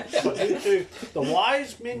 But you two, the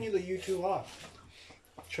wise men that you two are,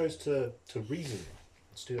 chose to reason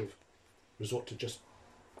instead of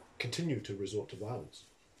continue to resort to violence.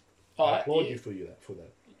 I applaud you for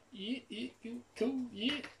that. Yeah, cool,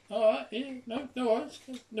 yeah. Alright, yeah, no worries.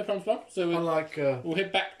 No problems, bro. So we'll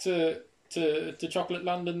head back to Chocolate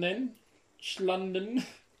London then. London.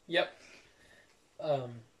 Yep.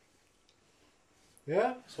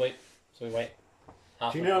 Yeah? Sweet. So we wait.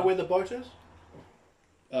 Do you know where the boat is?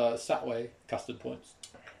 Satway, Custard Points.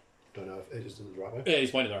 Don't know if it is the right way. Yeah,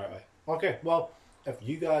 he's pointing the right way. Okay, well, if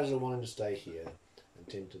you guys are wanting to stay here and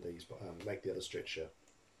tend to these, make the other stretcher,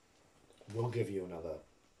 we'll give you another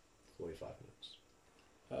 45 minutes.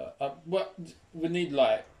 Well, we need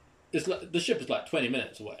the ship is 20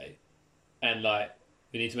 minutes away, and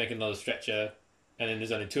we need to make another stretcher, and then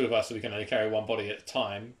there's only two of us, so we can only carry one body at a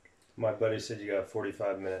time. My buddy said you got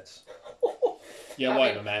 45 minutes. Yeah,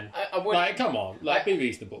 whatever, man. I would, come on, be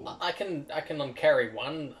reasonable. I can carry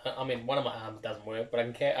one. I mean, one of my arms doesn't work, but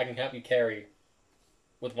I can help you carry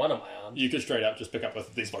with one of my arms. You could straight up just pick up both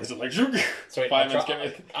of these bodies and like... Sweet. Fireman's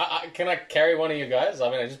Can I carry one of you guys? I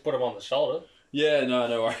mean, I just put him on the shoulder. Yeah,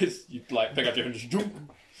 no worries. You like pick up your and just...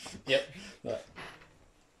 Yep. Yeah.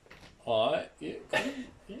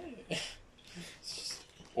 It's just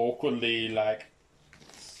awkwardly like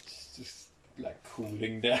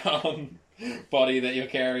cooling down body that you're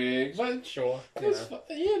carrying. But Sure. no,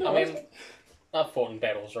 I mean, I've fought in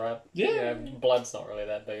battles, right? Yeah. Blood's not really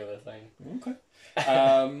that big of a thing.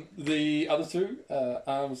 Okay. The other two,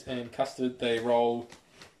 Arms and Custard, they roll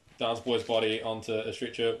Dance Boy's body onto a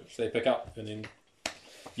stretcher, which they pick up, and then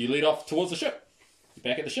you lead off towards the ship. You're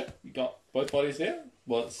back at the ship. You got both bodies there.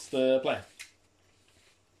 What's the plan?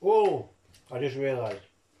 Oh, I just realised.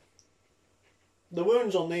 The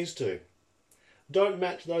wounds on these two don't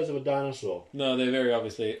match those of a dinosaur. No, they're very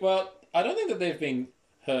obviously... Well, I don't think that they've been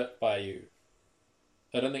hurt by you.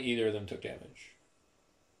 I don't think either of them took damage.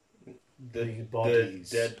 The bodies.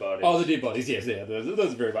 The dead bodies. Oh, the dead bodies, yes, yeah.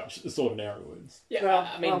 Those are very much sort of narrow wounds. Yeah, Well,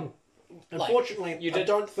 I mean... unfortunately, I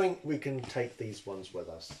don't think we can take these ones with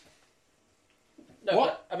us. No,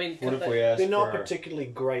 What? But, I mean, What if we ask They're not for... particularly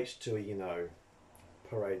great to,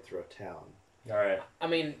 parade through a town. Alright. I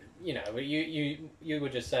mean, you were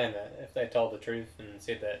just saying that if they told the truth and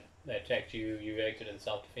said that they attacked you, you acted in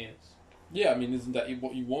self-defense. Yeah, I mean, isn't that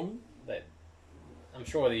what you want? That I'm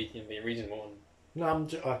sure that you can be a reasonable one. No,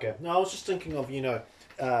 okay. No, I was just thinking of,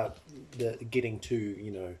 the getting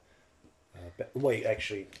to, wait,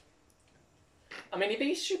 actually, I mean, he'd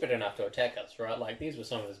be stupid enough to attack us, right? Like, these were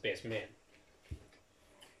some of his best men.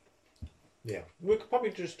 yeah. We could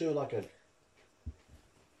probably just do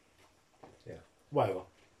whatever.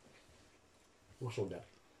 We'll sort that.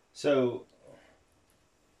 So,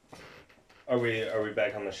 are we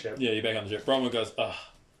back on the ship? Yeah, you're back on the ship. Bronwyn goes, I've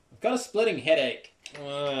got a splitting headache.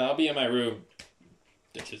 I'll be in my room.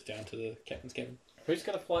 Ditches down to the captain's cabin. Who's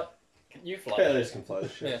gonna fly? You fly. Sailors can fly the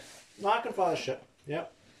ship. Yeah. No, I can fly the ship.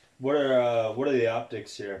 Yep. What are the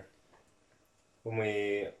optics here? When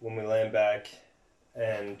we land back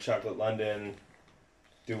in Chocolate London,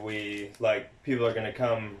 do we people are gonna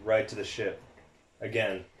come right to the ship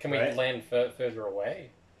again? Can we right? land further away?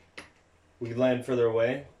 We could land further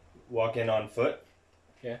away, walk in on foot.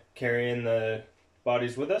 Yeah. Carrying the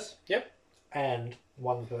bodies with us. Yep. And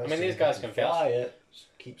one person. I mean, these guys who can vouch. fly it,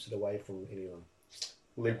 keeps it away from anyone.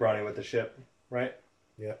 Leave Bronny with the ship, right?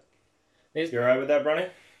 Yeah. These You alright with that, Bronny?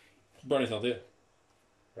 Bronny's not there.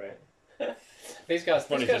 Right. these guys.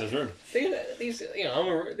 Bronny's in his room.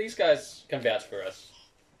 These guys can vouch for us.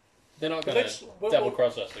 They're not going to double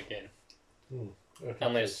cross us again, Okay.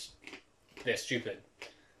 unless they're stupid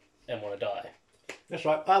and want to die. That's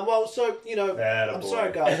right. Well, so I'm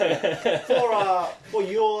sorry, guys. For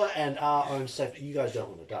your and our own safety, you guys don't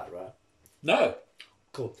want to die, right? No.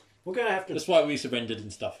 Cool. We're gonna have to. That's why we surrendered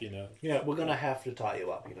and stuff, Yeah, we're gonna have to tie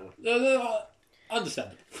you up.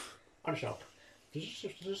 Understandable. Understand. Does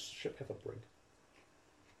this ship have a brig?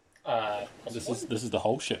 This is the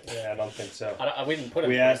whole ship. Yeah, I don't think so. We didn't put it.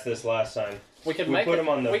 We asked this last time. We can We make put it, them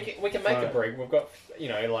on the we can make a front. brig. We've got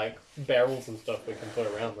barrels and stuff we can put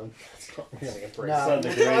around them. It's not really a brig. No. It's not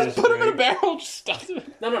the greatest Put him in a brig. barrel, just stuff him.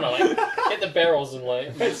 No. Get the barrels and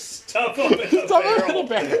Stuff them in a barrel.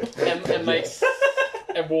 and make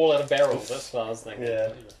a wall out of barrels. That's what I was thinking.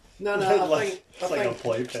 Yeah. No. It's like a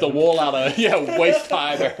play Just a wall out of waste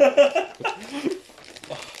time.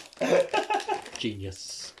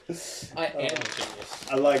 Genius. I am a genius.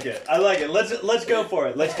 I like it. Let's go for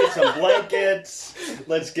it. Let's get some blankets.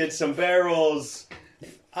 Let's get some barrels.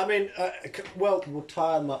 I mean, we'll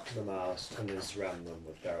tie them up to the mast and then surround them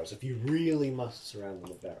with barrels. If you really must surround them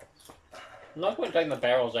with barrels. I'm not going to take the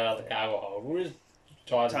barrels out of the cargo hold. We'll just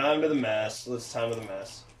tie them. Time to the mast. Let's time to the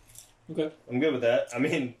mast. Okay. I'm good with that. I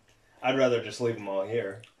mean, I'd rather just leave them all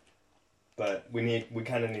here, but we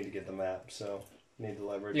kind of need to get the map, so need to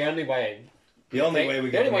leverage. The only way. The only way we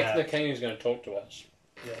get the map. the king is going to talk to us.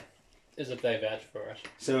 Yeah. Is if they vouch for us.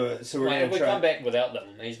 So we're Like, gonna if we try. come back without them,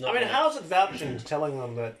 he's not. I mean, gonna... how's it vouching telling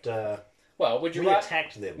them that Well, would you we rather?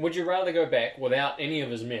 attacked them? Would you rather go back without any of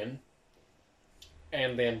his men,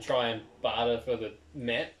 and then try and barter for the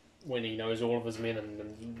net when he knows all of his men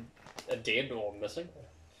are dead or missing?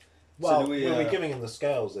 Well, So do we'll be giving him the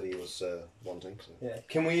scales that he was wanting. So.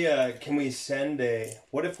 Yeah. Can we send a?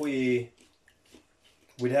 What if we'd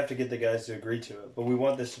have to get the guys to agree to it, but we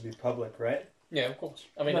want this to be public, right? Yeah, of course.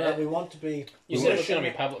 I mean, we want to be. you said it's going to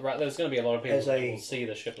be public, right? There's going to be a lot of people As that a- will see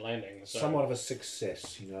the ship landing. So. Somewhat of a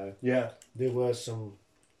success, Yeah. There were some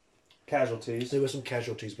Casualties.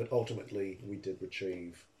 casualties, but ultimately we did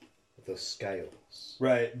retrieve the scales.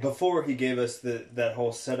 Right. Before he gave us that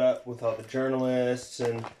whole setup with all the journalists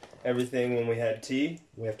and everything when we had tea.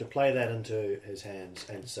 We have to play that into his hands,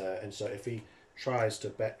 and so if he tries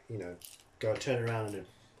to go turn around and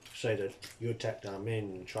say that you attacked our men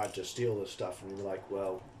and tried to steal this stuff, and we're like,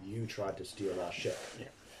 well, you tried to steal our ship. Yeah.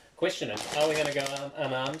 Question is, are we going to go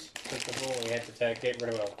unarmed? Because before we had to get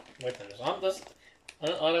rid of our weapons. I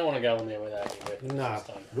don't want to go in there without any weapons. No, this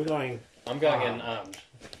time. we're going. I'm going in armed.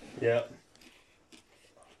 Yeah.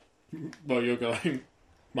 Well, you're going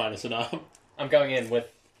minus an arm. I'm going in with.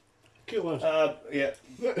 Cure wounds. Yeah.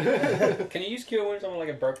 Can you use cure wounds on like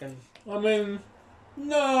a broken? I mean,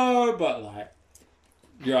 no, but like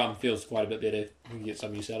your arm feels quite a bit better. You can get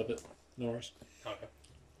some use out of it. No worries. Okay.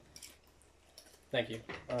 Thank you.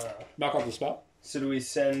 Mark off the spell. So do we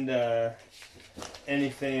send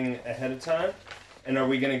anything ahead of time? And are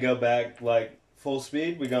we going to go back like full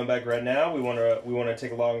speed? We going back right now? We want to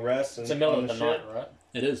take a long rest. And it's the middle of the night, right?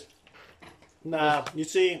 It is. Nah, you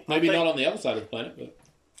see, Maybe not on the other side of the planet, but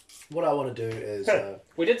what I want to do is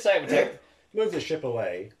We did say it would take. move the ship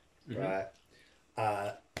away, right?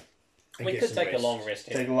 And We get could some take a rest. long rest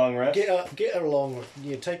here. Take a long rest. Get a long.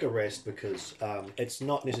 Take a rest because it's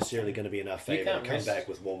not necessarily going to be enough You favor to can't come rest. back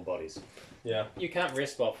with warm bodies. Yeah. You can't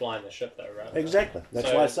rest while flying the ship, though, right? Exactly. That's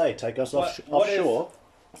So- why I say take us What if- offshore,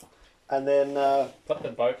 and then Put the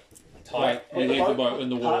boat tight. you leave the boat in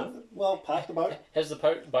the water. park the boat. Has the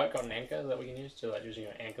boat got an anchor that we can use to like just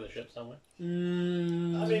anchor the ship somewhere? I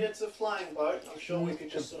mean, it's a flying boat. I'm sure we could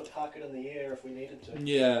just sort of park it in the air if we needed to.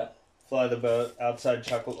 Yeah. Fly the boat outside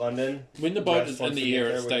Chocolate London. When the boat Rest is in once we the get air,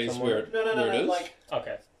 there it with stays someone. where it No, is.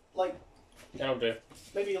 Okay, like that'll do.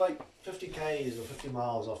 maybe like 50 k's or 50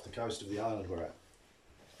 miles off the coast of the island we're at,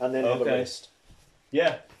 and then have a Okay. rest.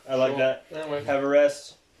 Yeah, I like Sure. that. That works. Have a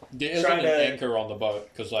rest. There isn't Try an to- anchor on the boat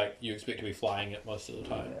because like you expect to be flying it most of the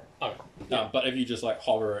time. Okay. But if you just like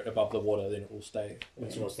hover it above the water, then it will stay.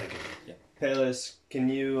 That's what I was thinking. Payless, can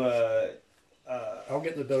you? I'll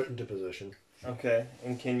get the boat into position. Okay,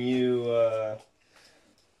 and can you?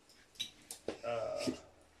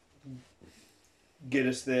 Get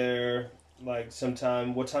us there like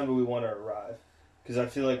sometime. What time do we want to arrive? Because I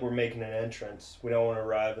feel like we're making an entrance. We don't want to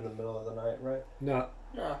arrive in the middle of the night, right? No,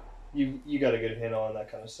 No. You got a good handle on that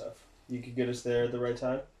kind of stuff. You could get us there at the right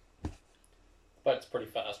time. But it's pretty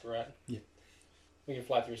fast, right? Yeah. We can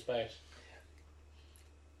fly through space.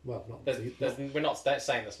 well, not We're not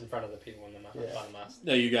saying this in front of the people in the Yeah. on the mast.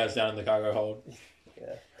 No, you guys down in the cargo hold.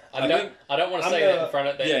 I don't want to I'm say that gonna- in front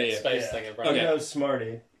of the Yeah. space Yeah. thing in front I'm Okay. no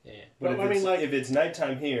smarty, Yeah. but Well, I mean, like- if it's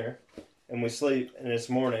nighttime here and we sleep and it's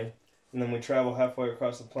morning and then we travel halfway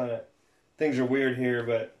across the planet, things are weird here.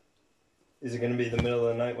 But is it going to be the middle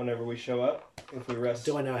of the night whenever we show up if we rest?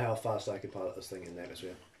 Do I know how fast I could pilot this thing in the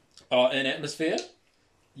atmosphere? In atmosphere,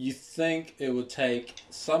 you think it would take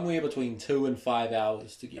somewhere between 2 and 5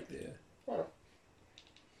 hours to get there. Oh.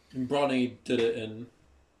 And Bronny did it in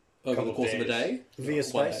over the Couple course of a days. day. Via One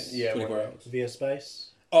space? day, Yeah, 24 one- hours. Via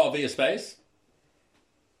space? Oh, via space?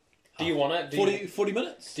 Do you want to? 40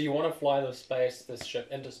 minutes? Do you want to fly this ship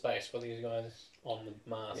into space with these guys on the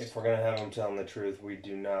mast? If we're going to have them telling the truth, we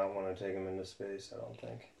do not want to take them into space. I don't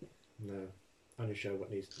think. No. Only show what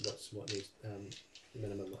needs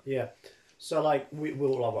minimum. Yeah. So like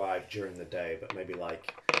we'll arrive during the day, but maybe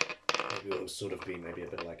it'll sort of be maybe a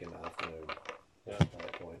bit like in the afternoon. Yeah. At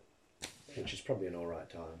that point, which is probably an all right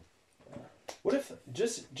time. What if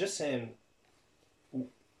just saying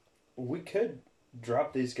we could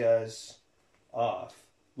drop these guys off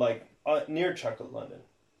like near Chocolate London,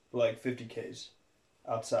 like 50 k's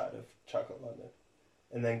outside of Chocolate London,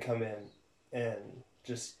 and then come in and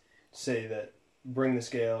just say that bring the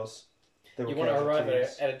scales. There You were want to arrive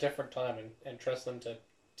casualties. at a different time and trust them to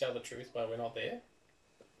tell the truth while we're not there?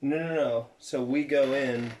 No. So we go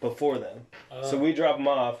in before them. So we drop them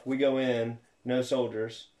off. We go in. No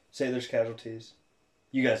soldiers. Say there's casualties.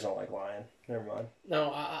 You guys don't like lying. Never mind.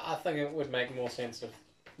 No, I think it would make more sense if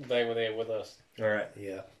they were there with us. All right.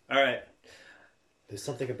 Yeah. All right. There's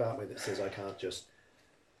something about me that says I can't just.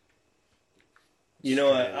 You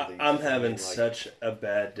know what? stand these I'm having like- such a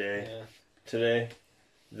bad day Yeah. today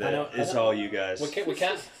that I it's know. all you guys. We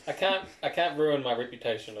can't. I can't ruin my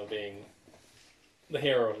reputation of being the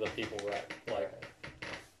hero of the people, right? Like,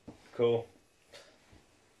 Cool.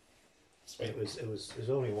 sweet. It was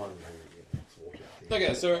only one who thought it.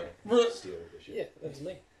 Okay, so Steal the ship. Yeah, that's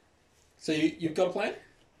me. so you've got a plan?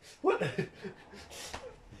 What?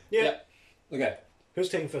 Yeah. Okay. Who's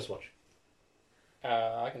taking first watch?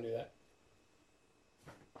 I can do that.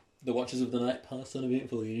 The watches of the night pass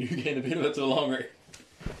uneventfully. You gain a benefit to a long rest.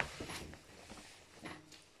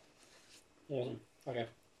 Awesome. Okay.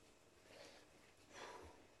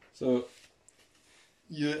 So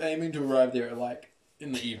you're aiming to arrive there at like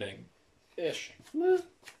in the evening. Ish. Nah,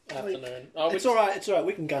 Afternoon. it's all right. It's all right.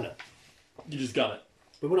 We can gun it, You just gun it.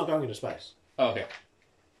 but we're not going into space. Oh, okay.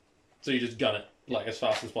 So you just gun it like as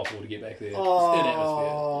fast as possible to get back there. Oh, In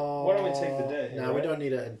atmosphere. Why don't we take the day? No, right? we don't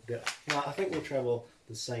need it. No, I think we'll travel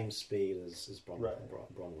the same speed as Bronwyn. Right.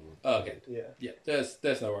 Bronwyn. Oh, okay. Yeah. Yeah,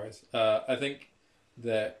 there's no worries. I think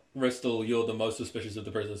that Ristal, you're the most suspicious of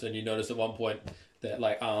the prisoners, and you notice at one point that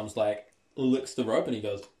like Arms like licks the rope and he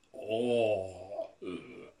goes, "Oh,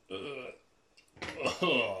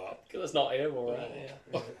 Because it's not edible, right?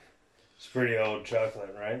 Yeah. It's pretty old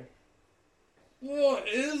chocolate, right? what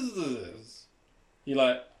is this?" He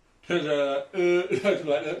like put like look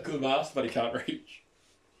at the mask, but he can't reach.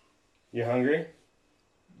 You hungry?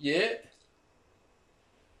 Yeah.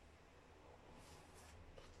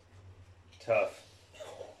 Tough.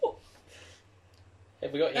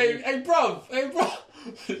 Have we got any... Hey, bruv!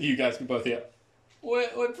 You guys can both hear.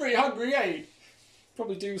 We're pretty hungry, eh?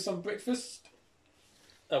 Probably do some breakfast.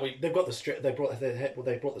 Are we... They've got the they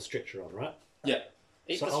brought the stretcher on, right? Yeah.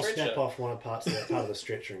 Eat So the I'll stretcher. snap off one part of the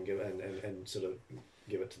stretcher and give it and sort of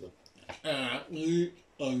give it to them.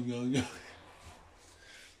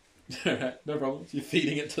 Alright, no problem. You're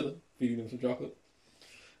feeding it to them. Feeding them some chocolate.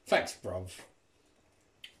 Thanks, bruv.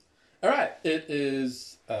 Alright, it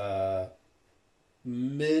is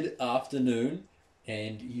mid-afternoon,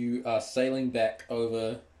 and you are sailing back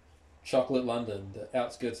over Chocolate London, the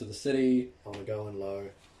outskirts of the city. I'm gonna go in low,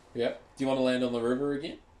 Yep. Do you want to land on the river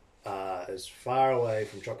again? as far away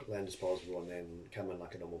from Chocolate Land as possible, and then come in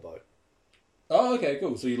like a normal boat. Oh, okay,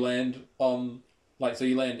 cool. So you land on,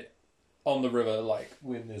 on the river, like,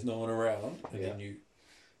 when there's no one around, and then you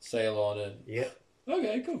sail on in. Yep.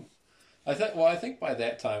 Okay, cool. I think by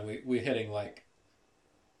that time we're hitting like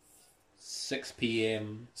 6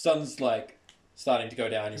 p.m. Sun's like starting to go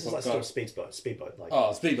down. This You've is like got sort of speedboat, like.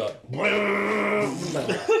 oh, speedboat. and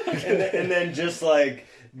then just like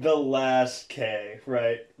the last K,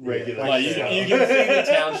 right? Regular. Like you K. can see the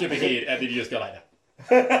township ahead, and then you just go like that.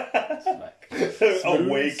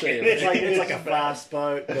 Awake. sailing. It's like a fast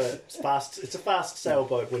boat, but it's fast. It's a fast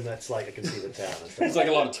sailboat when that's like I can see the town. And stuff. It's like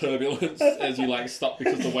a lot of turbulence as you like stop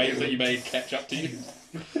because the waves that you made catch up to you.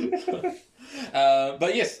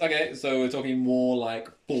 But yes, okay. So we're talking more like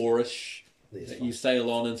 4ish. Yes, That you sail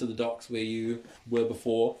on into the docks where you were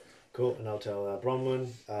before. Cool, and I'll tell Bronwyn,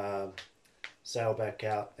 sail back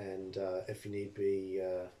out, and if you need be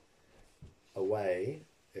away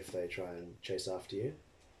if they try and chase after you.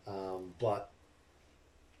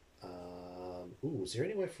 Is there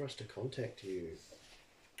any way for us to contact you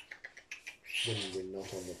when we're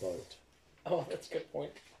not on the boat? Oh, that's a good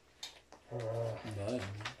point. No.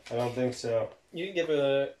 I don't think so. You can give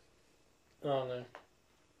a... Oh, no.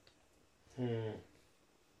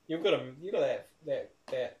 You've got that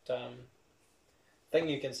thing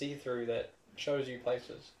you can see through that shows you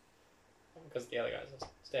places. Because the other guys are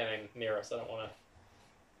standing near us. I don't want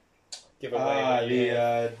to give away. what you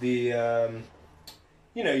have.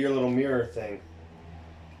 Your little mirror thing.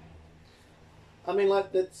 I mean,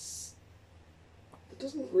 like, it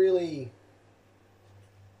doesn't really...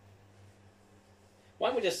 Why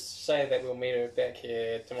don't we just say that we'll meet her back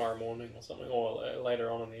here tomorrow morning or something, or later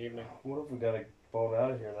on in the evening? What if we gotta bolt out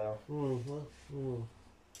of here though?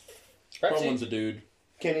 Perhaps Bronwyn's a dude.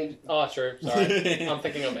 Can he? Oh, true. Sorry, I'm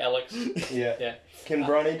thinking of Alex. Yeah. Yeah. Can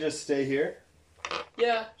Bronny just stay here?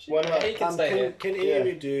 Yeah, Why not? he can stay here. Can any of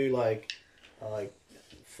you do, like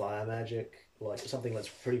fire magic? Like, something that's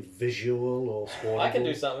pretty visual or audible? I can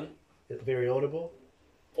do something. Very audible?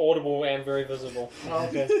 Audible and very visible. Oh,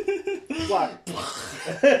 okay. What?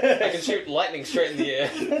 I can shoot lightning straight in the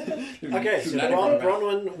air. Okay, so Lightning from the mouth.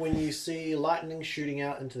 Bronwyn, when you see lightning shooting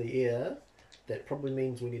out into the air, that probably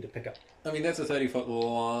means we need to pick up. I mean, that's a 30-foot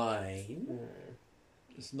line.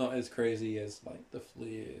 It's not as crazy as like the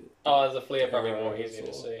flare. Oh, there's a flare probably more Arrows easier to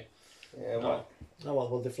or- see. Yeah. What? Oh,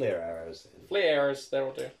 well, the flare arrows. Then. Flare arrows,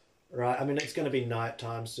 that'll do. Right, I mean, it's going to be night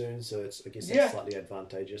time soon, so I guess that's Yeah. slightly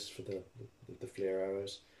advantageous for the flare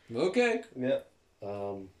arrows. Okay. Yeah.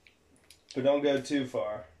 But don't go too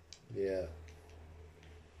far. Yeah.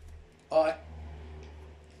 I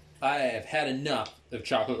have had enough of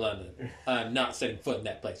Chocolate London. I'm not setting foot in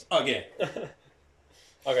that place again.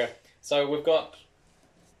 Okay, so we've got...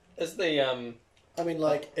 Is the... I mean,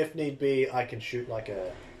 like, if need be, I can shoot like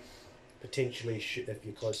a... Potentially, if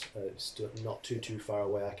you're close, not too far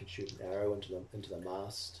away, I can shoot an arrow into the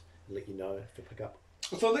mast and let you know if you pick up.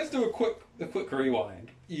 So let's do a quick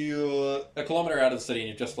rewind. You're a kilometre out of the city and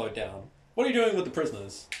you've just slowed down. What are you doing with the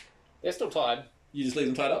prisoners? They're still tied. You just leave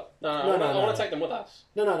them tied up? No, No, I want no. to take them with us.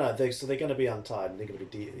 No. So they're going to be untied, and they're going to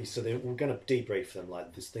be we're going to debrief them.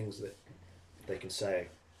 Like, there's things that they can say.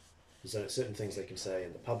 There's certain things they can say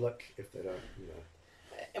in the public if they don't, you know.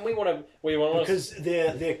 And we want to Because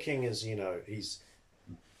their king is, you know, he's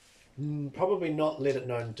probably not let it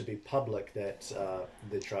known to be public that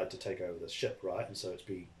they tried to take over the ship, right? And so it's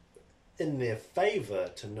be in their favour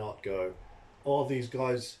to not go, oh, these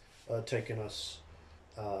guys are taking us,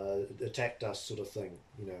 attacked us, sort of thing.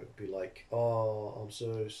 You know, be like, oh, I'm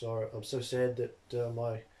so sorry, I'm so sad that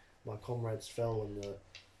my comrades fell in the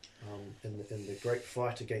great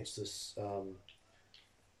fight against this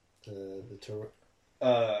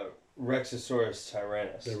Rexosaurus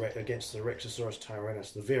tyrannus. Against the Rexosaurus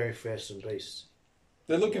tyrannus, the very fearsome beast.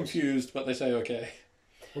 They look confused, but they say okay.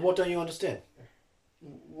 Well, what don't you understand?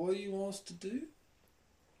 What do you want us to do?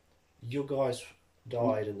 Your guys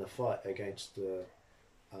died in the fight against the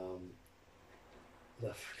for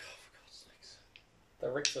God's sakes, the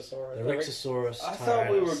Rexosaurus. the Rexosaurus I tyrannus. thought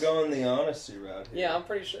we were going the honesty route here. Yeah, I'm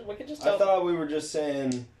pretty sure we could just I tell. thought we were just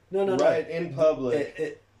saying No, in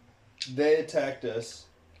public. They attacked us.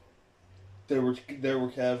 There were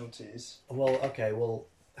casualties. Well, okay, well,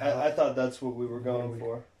 I thought that's what we were going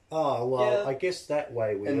for. oh well, Yeah. I guess that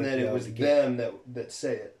way we. And would then be it able was to get- them that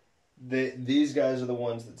say it. These guys are the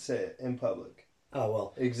ones that say it in public. Oh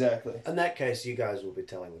well, Exactly. in that case, you guys will be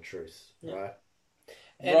telling the truth, Yeah. right?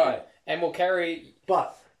 And, and we'll carry.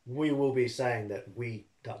 But we will be saying that we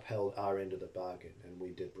upheld our end of the bargain and we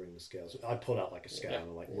did bring the scales. I pulled out like a scale and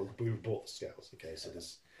I'm like, we bought the scales. Okay, so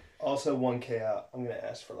this. Also, 1K out. I'm gonna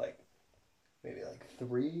ask for maybe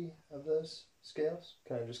 3 of those scales.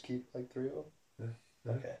 Can I just keep 3 of them?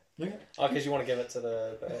 Yeah. Okay. Oh, because you want to give it to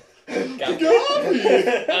the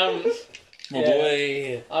My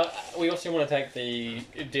Yeah. boy. we also want to take the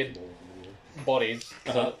dead bodies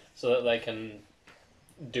so that they can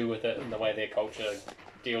do with it in the way their culture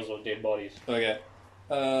deals with dead bodies. Okay.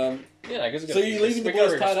 Yeah, because So you're leaving the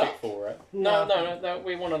boys tied up? right? No.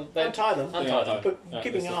 We want to Untie them. Untie them. But Yeah,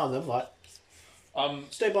 keeping an eye on them, like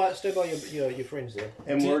stay by your friends there.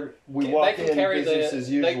 And we They walk can in carry business as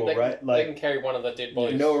usual, they, right? They can carry one of the dead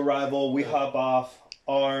bodies. No arrival. We hop off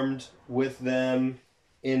armed with them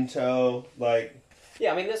in tow,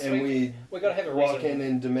 Yeah, I mean this. and we we got to have a walk reason. in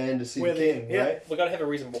and demand to see We're the the- king, yeah. right? We got to have a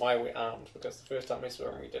reason why we're armed, because the first time we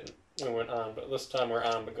saw them, we weren't armed, but this time we're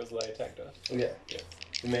armed because they attacked us. Yeah.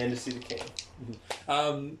 Demand to see the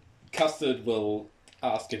king. Custard will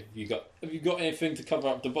ask if you got anything to cover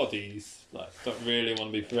up the bodies. Don't really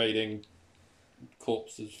want to be parading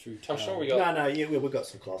corpses through town. I'm sure we got. No, yeah, we've got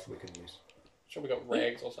some cloth we can use. Sure, we got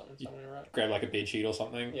rags or something, right? Grab a bed sheet or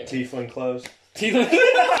something. Yeah. Tiefling clothes.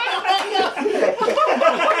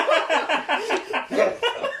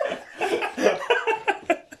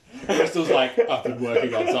 Crystal's I've been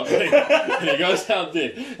working on something. And he goes down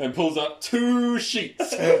there and pulls up 2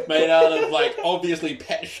 sheets made out of obviously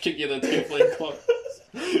patched together tiefling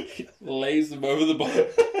clothes. Lays them over the body.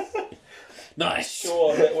 Nice.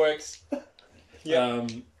 Sure, that works. Yeah.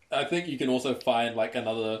 I think you can also find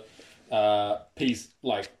another piece,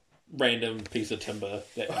 random piece of timber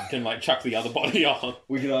that you can chuck the other body on.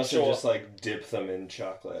 We could also Sure. just dip them in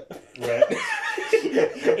chocolate, right?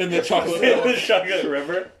 In the chocolate In the milk. chocolate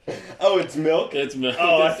river. Oh, it's milk. It's milk.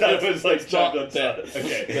 Oh, I thought it was It's not chocolate that, sauce.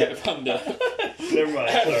 Okay, that thunder. never mind.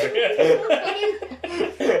 Sorry.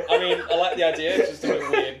 I mean, I like the idea. It's just a bit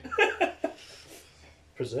weird.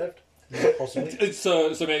 Preserved, possibly.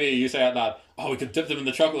 So maybe you say out loud, we could dip them in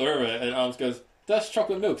the chocolate river, and Arms goes, that's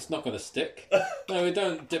chocolate milk, it's not going to stick. No, we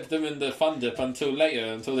don't dip them in the fun dip until later,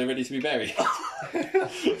 until they're ready to be buried.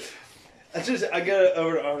 I got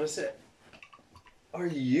over to Arm and say, are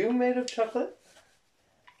you made of chocolate?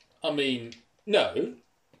 I mean, no,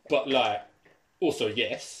 but also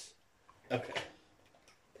yes. Okay.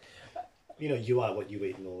 You are what you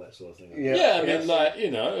eat and all that sort of thing. Yeah, I mean, guess.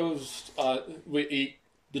 it was, we eat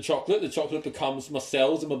the chocolate becomes my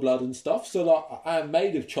cells and my blood and stuff, so I am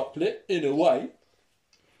made of chocolate in a way.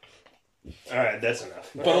 Alright, that's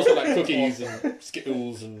enough. But also cookies and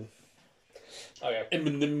Skittles and Okay.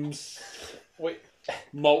 M&M's, Wait.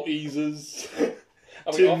 Maltesers,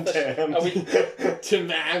 Are we Tim off the? Tams. Are we? Tim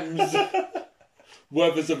Hams,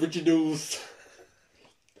 Werther's Originals,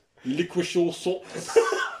 Licorice all sorts.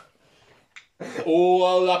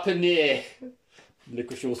 All up in the air.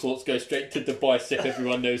 Licorice all sorts go straight to the bicep,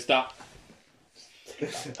 everyone knows that.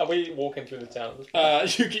 Are we walking through the town? At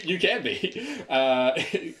this point? You can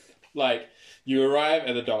be. You arrive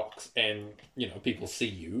at the docks and, people see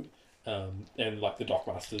you. And, the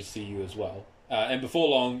dockmasters see you as well. And before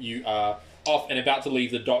long, you are off and about to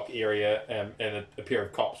leave the dock area, and a pair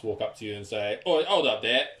of cops walk up to you and say, "Oh, hold up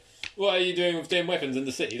there. What are you doing with them weapons in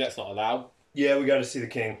the city? That's not allowed." Yeah, we got to see the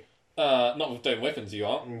king. Not with doing weapons, you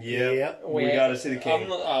aren't. Yep. We gotta see the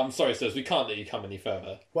king. I'm sorry, sirs. We can't let you come any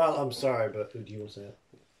further. Well, I'm sorry, but do you want to say it?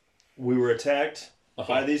 We were attacked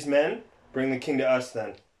by these men. Bring the king to us,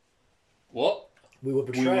 then. What? We were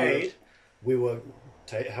betrayed. We were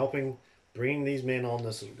helping, bringing these men on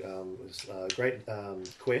this great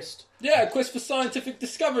quest. Yeah, a quest for scientific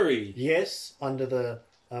discovery. Yes, under the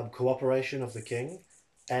cooperation of the king,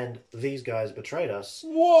 and these guys betrayed us.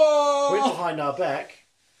 Whoa! Went behind our back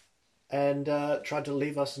and tried to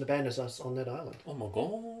leave us and abandon us on that island. Oh my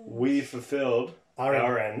god. We fulfilled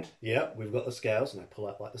our end. Yep, we've got the scales, and I pull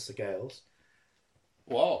out like the scales.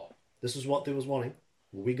 Wow. This is what they was wanting.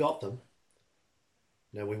 We got them.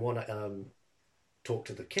 Now we want to talk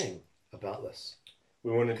to the king about this.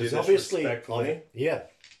 We want to do this obviously, respectfully. Yeah.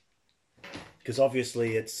 Because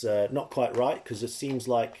obviously it's not quite right. Because it seems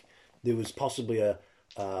like there was possibly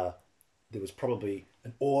there was probably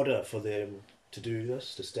an order for them to do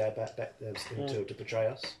this, to stab back to betray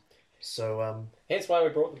us. So hence why we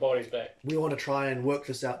brought the bodies back. we want to try and work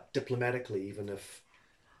this out diplomatically, even if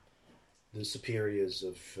the superiors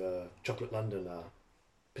of Chocolate London are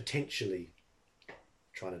potentially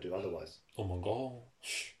trying to do otherwise. Oh my god.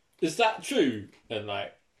 Is that true? And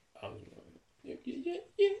like, yeah.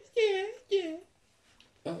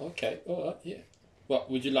 Oh, okay. All right. Yeah. Well,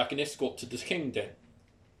 would you like an escort to this king then?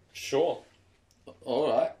 Sure. All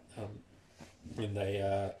right. And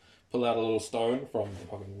they pull out a little stone from the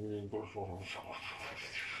fucking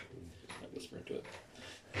whisper into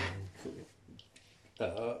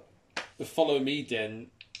it. Follow me, then.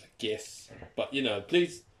 I guess, but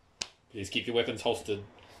please keep your weapons holstered.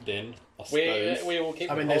 Then I suppose. We will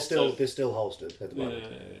keep. I mean, they're still holstered at the moment.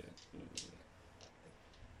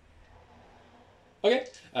 Okay.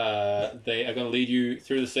 They are going to lead you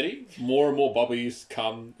through the city. More and more bobbies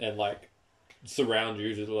come and surround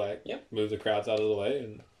you to move the crowds out of the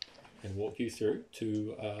way and walk you through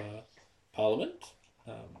to Parliament.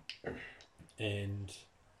 And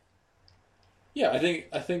yeah, I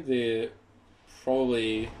think they're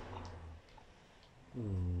probably.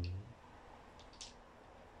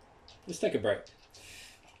 Let's take a break.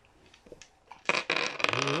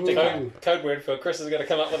 Code word for Chris is going to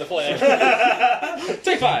come up with a plan.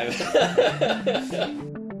 Take 5.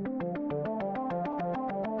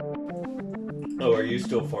 Oh, are you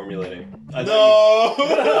still formulating? No!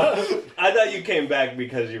 I thought you came back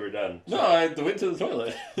because you were done. No, I went to the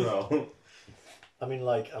toilet. No. I mean,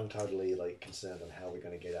 I'm totally concerned on how we're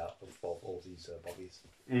going to get out of all these bobbies.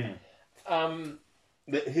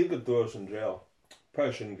 He could throw us in jail.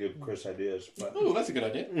 Probably shouldn't give Chris ideas, but Oh, that's a good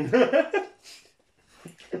idea.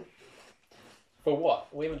 For what?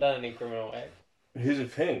 We haven't done any criminal act. he's a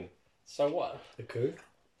king. So what? A coup?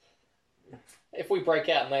 If we break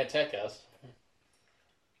out and they attack us,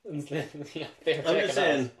 they're attacking I'm just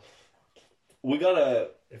saying, us. we gotta.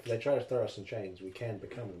 If they try to throw us in chains, we can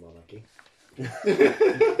become a monarchy.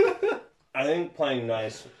 I think playing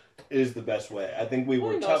nice is the best way. I think we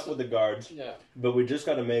were tough with the guards, but we just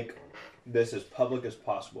got to make this as public as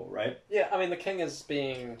possible, right? Yeah, I mean, the king is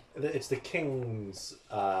being... It's the king's...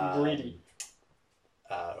 greedy.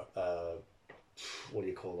 What do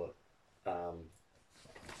you call it?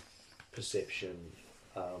 Perception.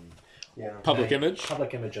 Public image.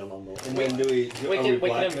 Public image on the... And when do we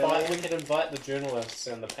can invite the journalists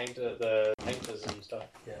and the painters and stuff.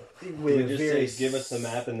 Yeah. We just say, give us the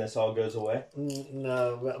map and this all goes away?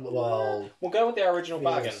 No, well... We'll go with our original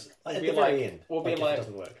bargain. At the very end. We'll be it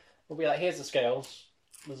doesn't work. We'll be like, here's the scales.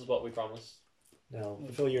 This is what we promised. Now,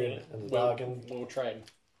 fulfill your end of the bargain. We'll trade.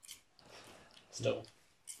 Still.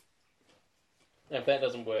 And if that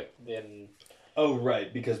doesn't work, then... Oh,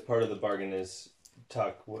 right, because part of the bargain is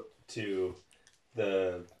talk to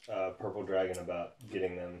the Purple Dragon about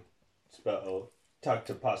getting them talk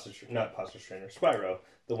to Spyro,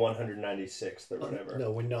 the 196th or whatever.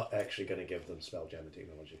 No, we're not actually going to give them spell jamming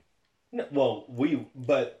technology. No, well,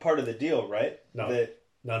 but part of the deal, right? No,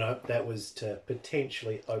 that was to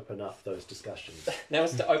potentially open up those discussions. Now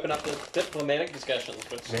it's to open up the diplomatic discussions.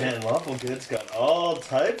 Which Man, Lawful Good's got all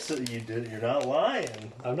types that you did. You're not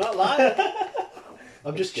lying. I'm not lying.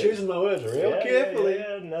 I'm just choosing my words real carefully.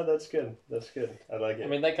 Yeah, no, that's good. That's good. I like it. I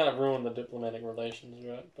mean, they kind of ruin the diplomatic relations,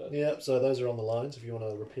 right? But... Yeah, so those are on the lines if you want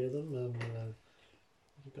to repair them.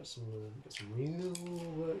 You've got some real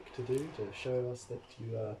work to do to show us that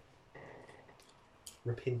you are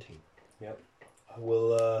repenting. Yep. I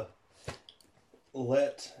will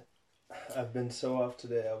I've been so off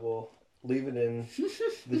today, I will leave it in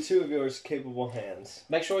the two of yours capable hands.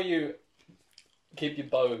 Make sure you keep your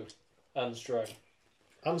bow unstrung.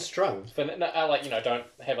 unstrung. Don't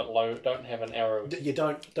have it low. Don't have an arrow. You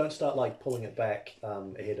don't start like pulling it back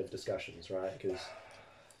ahead of discussions, right? Because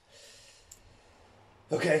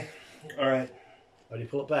Okay. All right. when you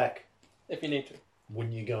pull it back, If you need to.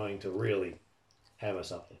 when you're going to really hammer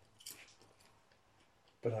something,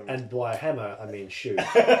 But I'm. and by hammer I mean shoot.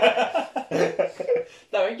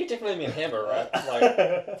 No, you definitely mean hammer, right?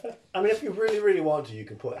 Like, I mean, if you really, really want to, you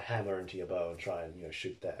can put a hammer into your bow and try and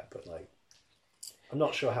shoot that. But like, I'm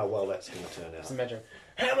not sure how well that's going to turn just out. imagine.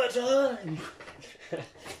 Hammer time.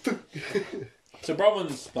 So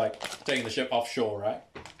Bronwyn's like taking the ship offshore, right?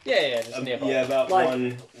 Yeah, just nearby. Yeah, about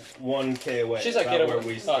Like- 1K away. She's like, about get where away.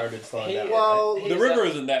 we started slowing down. Well, He's The river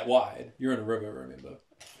isn't that wide. You're in a river, remember?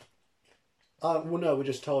 well, no, we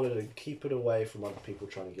just told her to keep it away from other people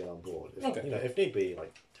trying to get on board. If, Okay. if need be,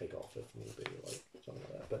 like take off. If need be, like something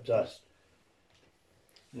like that. But just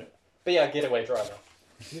But yeah, getaway driver.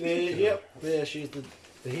 yep, yeah,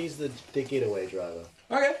 he's the getaway driver.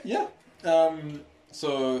 Okay, yeah.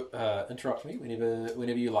 So interrupt me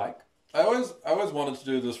whenever you like. I always wanted to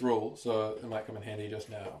do this rule, so it might come in handy just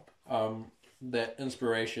now. That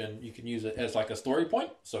inspiration, you can use it as like a story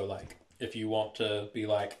point. So like if you want to be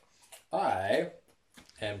like, I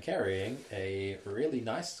am carrying a really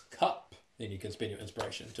nice cup, then you can spend your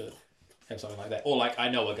inspiration to have something like that. Or like, I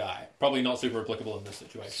know a guy. Probably not super applicable in this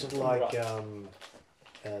situation. Sort of like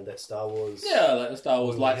that Star Wars. Yeah, like the Star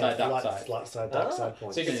Wars light side, dark light, side. light side, dark side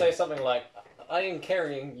points. So you could say something like, I am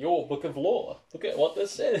carrying your book of lore. Look at what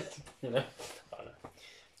this says. I don't know.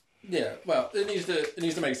 Yeah, well, it needs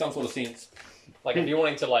to make some sort of sense. Like if you're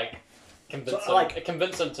wanting to like convince So,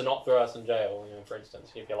 convince him to not throw us in jail, for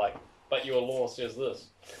instance, you'd be like, but your law says this.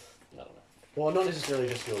 I don't know. Well, not necessarily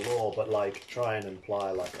just your law, but like try and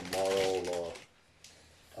imply like a moral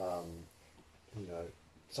or,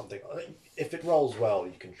 something. If it rolls well,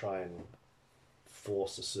 you can try and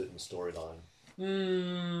force a certain storyline.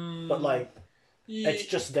 But like, it's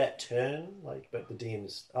just that turn. Like, but the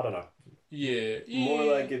DM's, I don't know. Yeah. More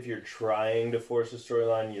like if you're trying to force a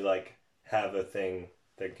storyline, you like have a thing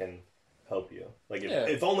that can help you. Like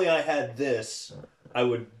if only I had this, I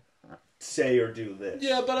would say or do this.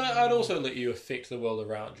 Yeah, but I'd also let you affect the world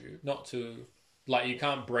around you, not to like you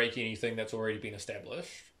can't break anything that's already been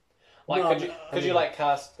established. Like, No, could you like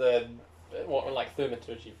cast the like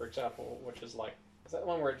thaumaturgy, for example, which is like, is that the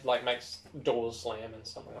one where it like makes doors slam and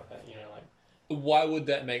something like that? Like. Why would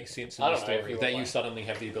that make sense in I the don't know if story you that would you like- suddenly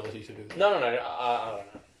have the ability to do that? No, I don't know.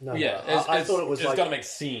 No, Yeah, no, I thought it was it's like got to make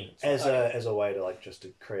sense. as a way to like just to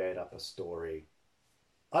create up a story.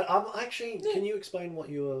 I'm actually. Can you explain what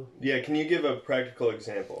you were? Yeah, can you give a practical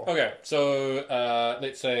example? Okay, so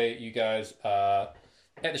let's say you guys are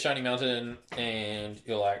at the Shining Mountain and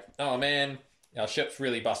you're like, oh man, our ship's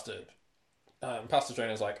really busted. Pastor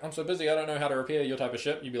Trainer's like, I'm so busy, I don't know how to repair your type of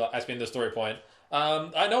ship. You'd be like, I spend the story point.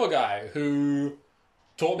 I know a guy who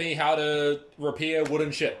taught me how to repair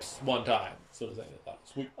wooden ships one time, sort of thing. Like,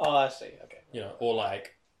 sweet. Oh, I see. Okay. Or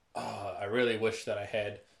like, oh, I really wish that I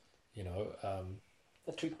had,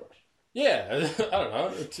 A toothbrush. yeah, I don't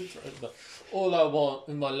know, a toothbrush. All I want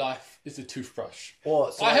in my life is a toothbrush. Or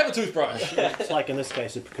it's I like, have a toothbrush. it's like in this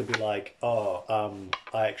case, it could be like,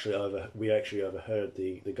 we actually overheard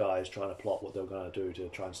the guys trying to plot what they were going to do to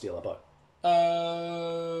try and steal our boat.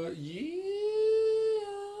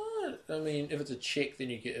 Yeah. I mean, if it's a check, then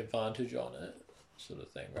you get advantage on it, sort of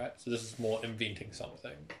thing, right? So this is more inventing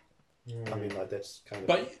something. I mean, like that's kind of.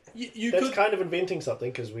 But you that's could. kind of inventing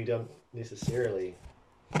something because we don't necessarily.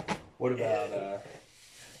 What about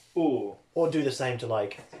ooh, Or do the same to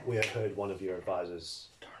like we have heard one of your advisors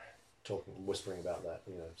whispering about that,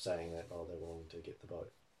 saying that they're willing to get the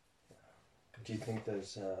boat. do you think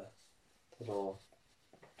there's little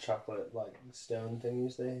chocolate like stone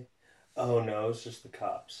thingies they? Oh no, it's just the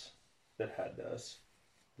cops that had those.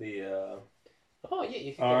 The Oh yeah,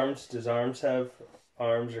 you can. arms. Does arms have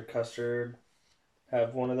arms or custard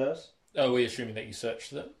have one of those? Oh, we're assuming that you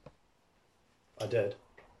searched them. I did.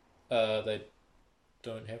 They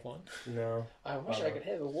don't have one. No. I wish I could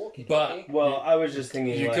have a walkie. But Well, I was just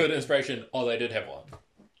thinking you like, could inspiration. Oh, they did have one.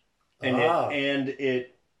 and Ah.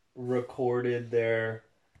 it recorded their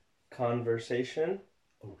conversation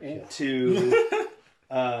Oh, shit. to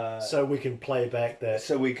So we can play back that.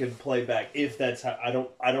 so we could play back if that's how I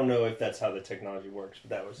don't know if that's how the technology works, but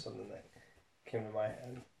that was something that came to my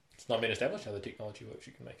head. It's not been established how the technology works.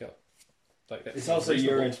 You can make up. Like that's It's also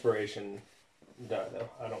your reasonable. inspiration die though.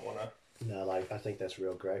 I don't want to. No, like I think that's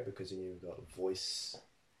real great because then you've got voice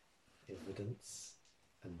evidence,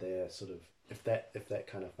 and they're sort of if that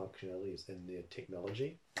kind of functionality is in their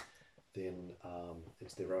technology, then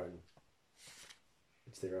it's their own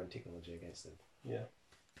technology against them. Yeah.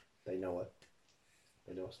 they know it.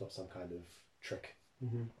 They know it's not some kind of trick,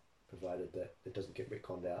 provided that it doesn't get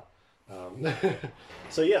retconned out.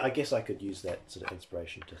 So yeah, I guess I could use that sort of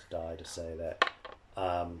inspiration to die to say that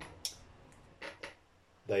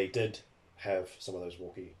they did have some of those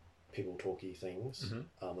people talky things,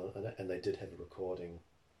 and they did have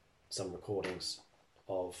some recordings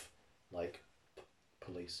of like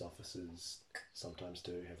police officers sometimes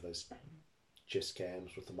do have those chest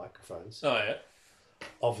cams with the microphones. Oh yeah.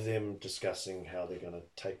 Of them discussing how they're going to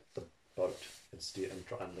take the boat instead and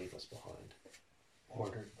try and leave us behind.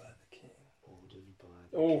 Ordered by the king. Ordered by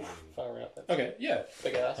the Oh, king. far out. That's Okay, yeah.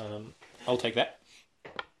 big ass. I'll take that.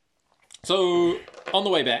 So on the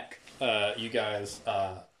way back, you guys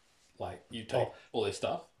you take all this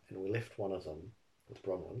stuff. And we left one of them with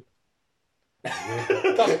Bronwyn. We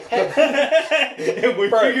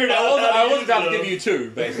figured out. I was about to give you two,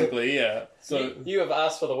 basically. Yeah. So You have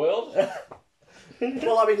asked for the world.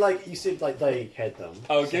 Well, I mean, like you said, like they had them.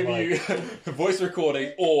 I'll So, give like, you voice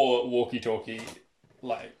recording or walkie-talkie,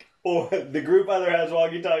 Or the group either has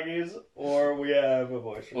walkie-talkies, or we have a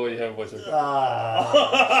voice. or you have voice recording.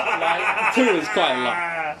 Two is quite a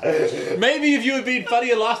lot. Maybe if you had been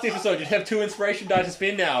funnier last episode, you'd have 2 inspiration die to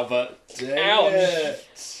spend now, but...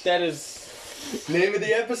 Ouch. That is... Name of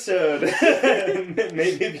the episode.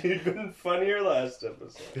 Maybe if you'd been funnier last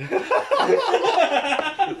episode.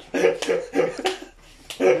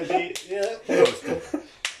 Yeah.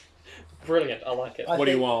 Brilliant. I like it. What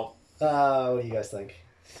do you want? What do you guys think?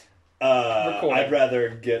 Recording. I'd rather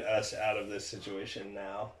get us out of this situation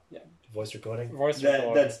now. Voice recording? Voice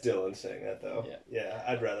recording. That's Dylan saying that, though. Yeah.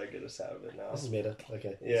 I'd rather get us out of it now. This is meta.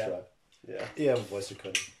 Okay, Yeah. that's right. Yeah. Yeah, voice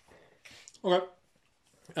recording. Okay.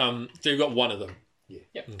 So you've got one of them. Yeah.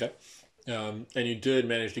 Yep. Okay. And you did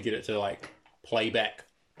manage to get it to play back,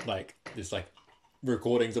 there's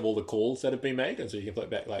recordings of all the calls that have been made, and so you can play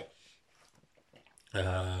back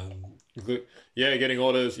yeah, getting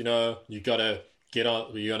orders. You gotta get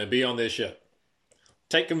on. You're gonna be on this ship.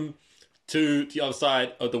 Take them to the other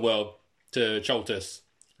side of the world to Choltus.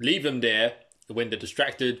 Leave them there when they're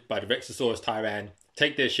distracted by the Rexosaurus Tyran.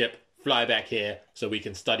 Take their ship, fly back here so we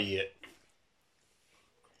can study it.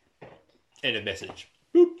 End of message.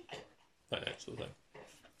 Boop. Like that sort of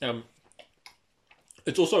thing.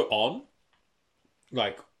 It's also on.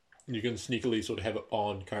 You can sneakily sort of have it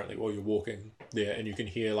on currently while you're walking there, and you can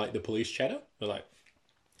hear the police chatter. They're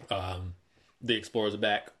the explorers are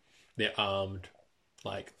back. They're armed.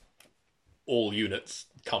 All units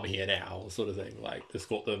come here now, sort of thing.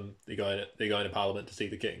 Escort them. They're going to Parliament to see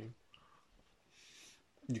the king.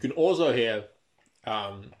 You can also hear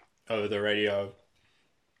over the radio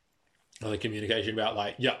the communication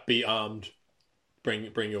about be armed,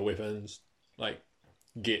 bring your weapons,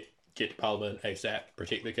 get to Parliament ASAP,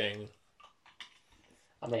 protect the king.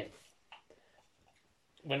 I mean,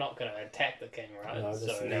 we're not going to attack the king, right? No,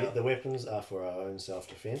 the weapons are for our own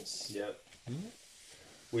self-defense. Yep.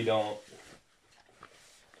 We don't.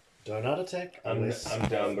 Do not attack. I'm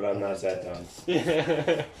dumb, but I'm not that dumb.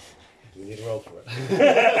 Do we need to roll for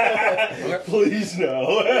it? Please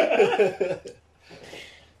no.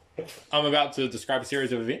 I'm about to describe a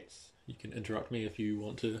series of events. You can interrupt me if you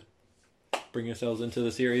want to bring yourselves into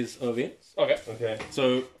the series of events. Okay.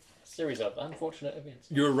 So, Series of unfortunate events.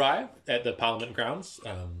 you arrive at the Parliament grounds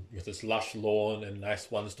with this lush lawn and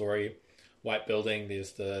nice one-story white building.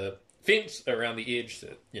 There's the fence around the edge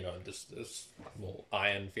that, this small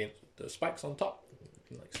iron fence with the spikes on top.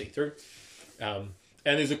 You can see through. And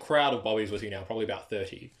there's a crowd of bobbies with you now, probably about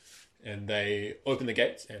 30. And they open the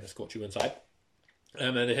gates and escort you inside.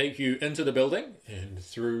 And they take you into the building and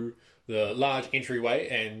through the large entryway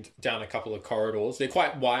and down a couple of corridors. They're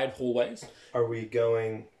quite wide hallways. Are we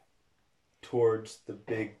going towards the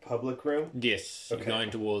big public room? Yes, Okay. you're going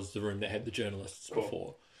towards the room that had the journalists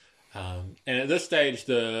before. And at this stage,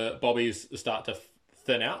 the bobbies start to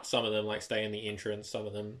thin out. Some of them stay in the entrance. Some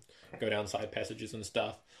of them go down side passages and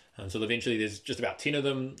stuff. So eventually there's just about 10 of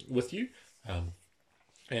them with you.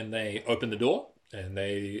 And they open the door and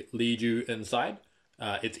they lead you inside.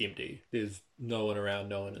 It's empty. There's no one around,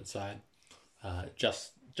 no one inside.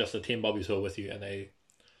 Just the 10 bobbies who are with you, and they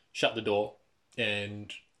shut the door.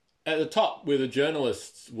 And at the top, where the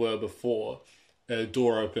journalists were before, a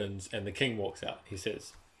door opens and the king walks out. He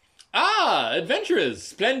says, "Ah, adventurers!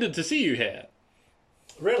 Splendid to see you here."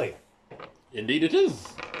 Really? Indeed it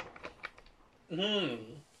is.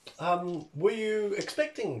 Were you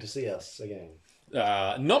expecting to see us again?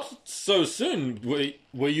 Not so soon.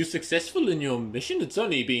 Were you successful in your mission? It's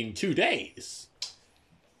only been 2 days.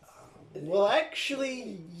 Well,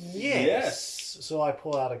 actually, yes. So I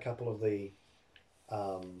pull out a couple of the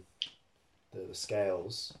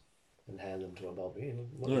scales and hand them to a Bobby. And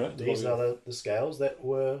All right, these Bobby. are the scales that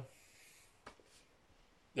were...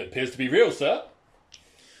 That appears to be real, sir.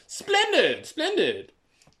 Splendid, splendid.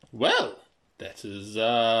 Well, that is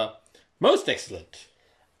most excellent.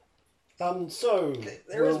 So...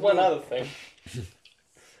 There is one other thing.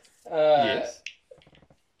 Yes.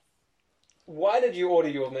 Why did you order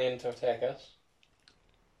your men to attack us?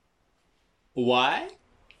 Why?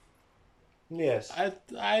 Yes.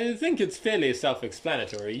 I think it's fairly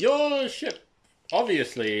self-explanatory. Your ship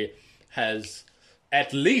obviously has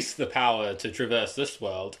at least the power to traverse this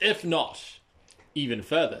world, if not even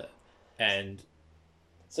further. And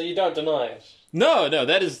So you don't deny it? no,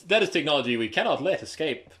 that is technology we cannot let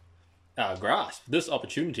escape our grasp. This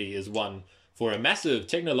opportunity is one for a massive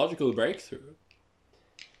technological breakthrough.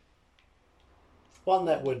 One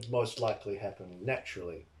that would most likely happen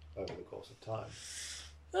naturally over the course of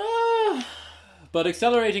time. But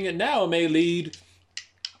accelerating it now may lead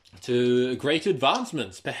to great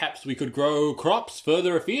advancements. Perhaps we could grow crops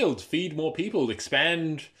further afield, feed more people,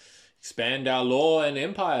 expand our law and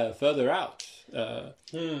empire further out.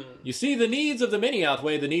 You see, the needs of the many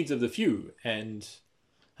outweigh the needs of the few, and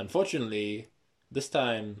unfortunately, this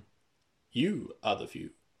time, you are the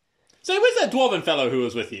few. Say, where's that dwarven fellow who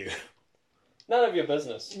was with you? None of your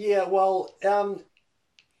business. Yeah, well, and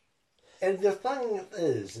the thing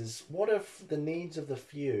is what if the needs of the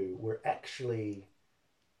few were actually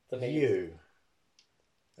The needs. you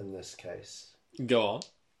in this case? Go on.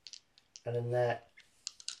 And in that,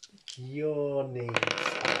 your needs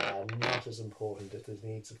are not as important as the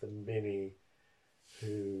needs of the many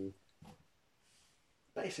who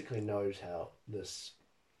basically knows how this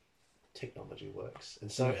technology works. And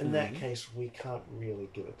so in that case, we can't really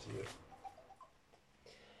give it to you.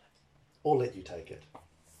 Or let you take it.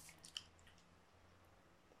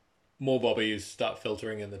 More bobbies start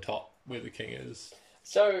filtering in the top where the king is.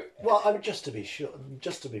 So, Well, I mean, just to be sure,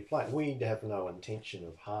 just to be plain, we have no intention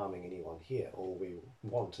of harming anyone here. All we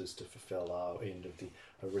want is to fulfill our end of the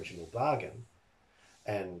original bargain,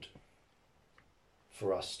 and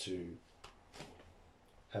for us to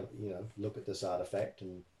have, look at this artifact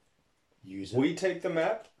and use it. We take the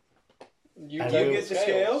map. you And take You we'll get the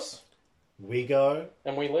scales. We go.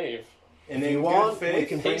 and we leave. And If in you good want, we faith,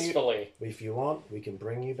 can bring you. Peacefully. If you want, we can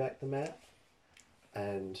bring you back the map,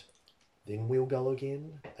 and then we'll go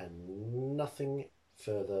again, and nothing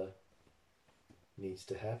further needs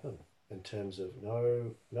to happen in terms of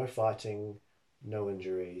no fighting, no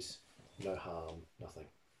injuries, no harm, nothing.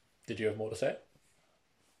 Did you have more to say?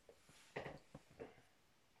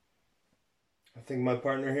 I think my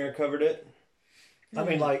partner here covered it. I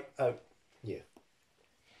mean, yeah.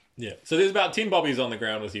 Yeah. So there's about 10 bobbies on the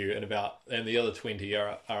ground with you, and the other 20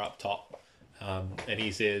 are up top. And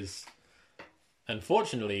he says,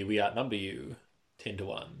 "Unfortunately, we outnumber you 10 to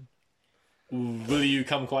 1. Will you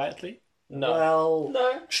come quietly?" No. Well,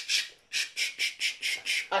 No.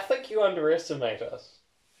 I think you underestimate us.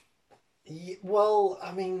 well,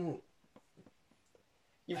 I mean,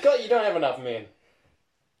 You don't have enough men.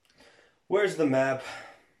 Where's the map?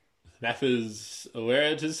 The map is where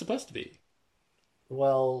it is supposed to be.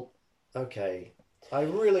 well, okay. I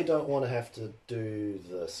really don't want to have to do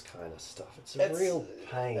this kind of stuff. It's a real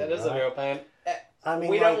pain. It is a right? real pain. I mean,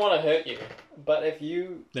 We don't want to hurt you, but if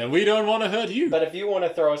you And we don't want to hurt you. want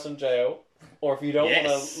to throw us in jail, or if you don't want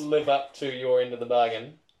Yes. to live up to your end of the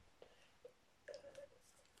bargain,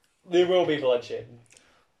 there will be bloodshed.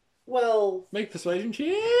 Well, Make persuasion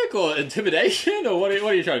check or intimidation, or what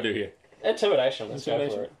are you trying to do here? Intimidation. Let's go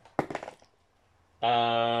Intimidation. for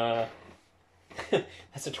it.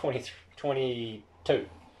 That's a 22.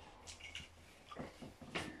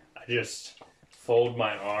 I just fold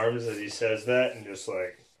my arms as he says that and just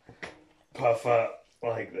puff up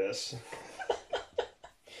like this.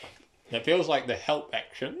 That feels like the help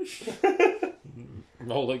action.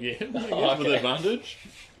 Roll again, I guess, with Okay. advantage.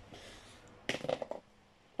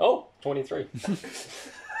 Oh, 23.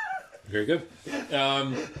 Very good.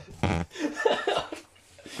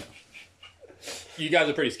 You guys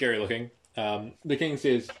are pretty scary looking. The king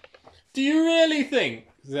says, "Do you really think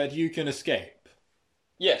that you can escape?"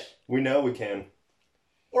 Yes. We know we can.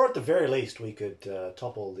 or at the very least, we could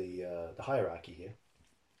topple the hierarchy here.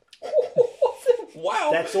 Wow.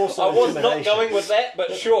 That's also I was not intimidation. going with that,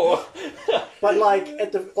 but sure. But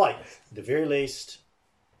at the very least,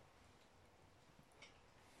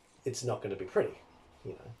 it's not going to be pretty,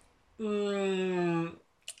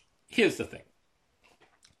 Here's the thing.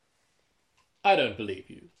 I don't believe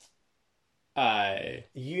you.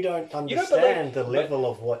 You don't believe- understand the level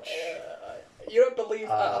of what. You don't believe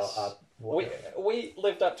us. what- We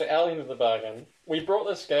lived up to our end of the bargain. We brought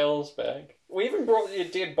the scales back. We even brought your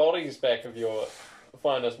dead bodies back of your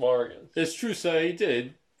finest warriors. It's true, sir, he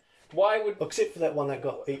did. Why would... Except for that one that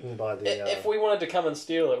got eaten by the... If we wanted to come and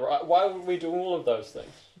steal it, right, why would we do all of those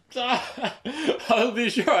things? I'll be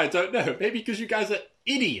sure, I don't know. Maybe because you guys are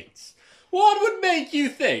idiots. What would make you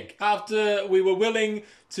think, after we were willing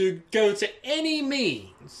to go to any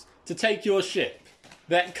means to take your ship,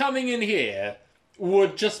 that coming in here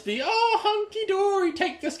would just be, oh, hunky-dory,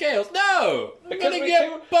 take the scales? No! We're Because gonna we get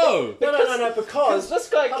killed- both! No, because... This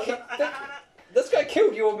guy... This guy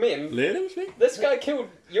killed your men. Let him speak. This guy killed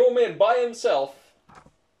your men by himself.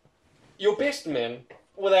 Your best men,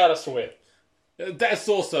 without a sweat. That's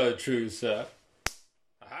also true, sir.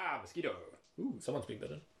 Aha, mosquito. Ooh, someone's being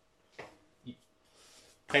bitten.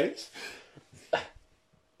 Felix?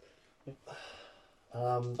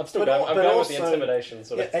 I'm still going. I'm going with the intimidation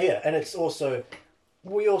sort of. Yeah, and it's also...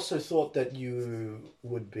 We also thought that you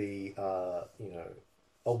would be, a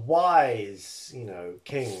wise,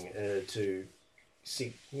 king to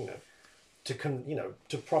seek, to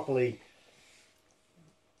properly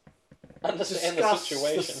Understand the discuss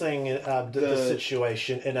situation. this thing, the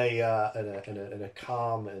situation in a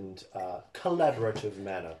calm and collaborative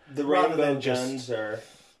manner. The rather rainbow than just- guns are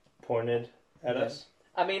pointed at Yeah. us.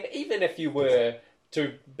 I mean, even if you were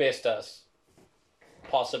to best us,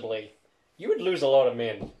 possibly, you would lose a lot of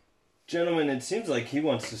men. Gentlemen, it seems like he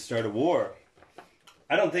wants to start a war.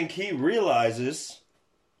 I don't think he realizes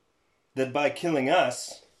that by killing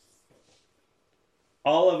us,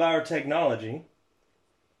 all of our technology,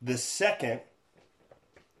 the second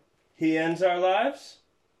he ends our lives,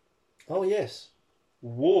 Oh yes.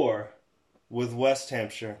 war with West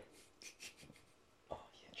Hampshire.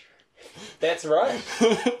 That's right.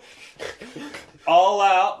 All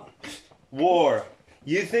out war.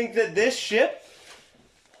 You think that this ship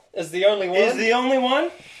Is the only one. is the only one?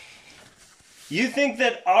 You think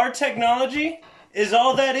that our technology is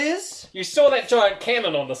all that is? You saw that giant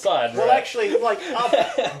cannon on the side, Well, right? actually,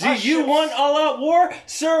 Do you want all out war?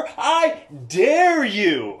 Sir, I dare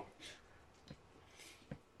you!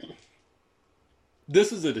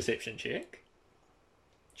 This is a deception check.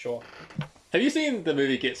 Sure. Have you seen the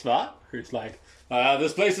movie Get Smart? It's like,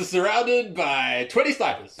 this place is surrounded by 20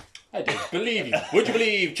 snipers. I don't believe you. Would you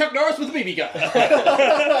believe Chuck Norris with a BB gun?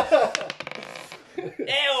 Ew!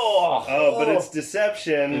 Oh, but it's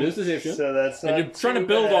deception. It is deception. So that's not And you're trying to too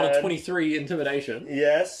build on a bad. 23 intimidation.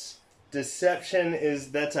 Yes. Deception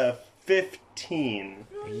that's a 15.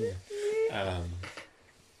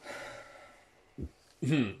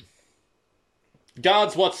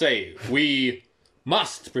 Guards, what say you? We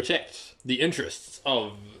must protect the interests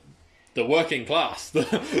of the working class, the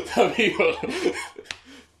people.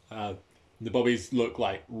 The bobbies look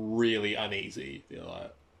like really uneasy. They're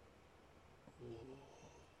like,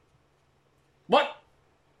 what?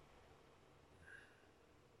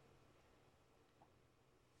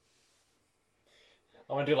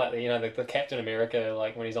 I want to do like the Captain America,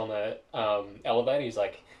 like when he's on the elevator, he's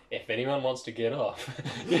like, if anyone wants to get off.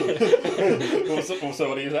 Also,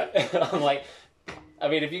 what do you say? I'm like, I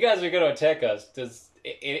mean, if you guys are going to attack us, do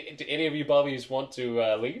any of you bobbies want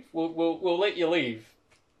to leave? We'll let you leave.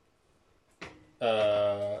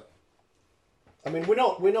 I mean, we're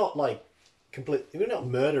not like complete. We're not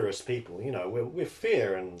murderous people. We're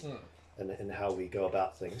fair in how we go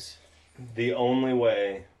about things. The only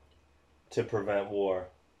way to prevent war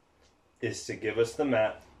is to give us the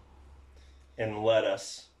map and let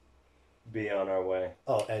us be on our way.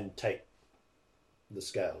 Oh, and take the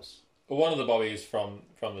scales. One of the bobbies from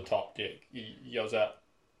the top deck yells out,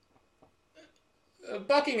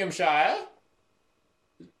 Buckinghamshire,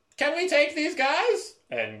 can we take these guys?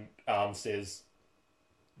 And says,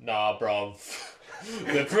 nah, bruv.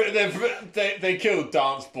 they killed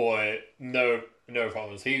Dance Boy. No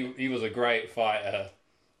problems. He was a great fighter.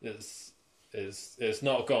 It's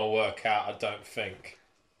not going to work out, I don't think.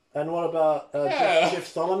 And what about Yeah.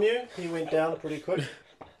 Jeff Tholomew? He went down pretty quick.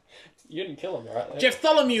 You didn't kill him, right? Jeff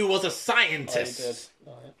Tholomew was a Oh, you scientist,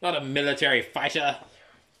 did. Oh, yeah. not a military fighter.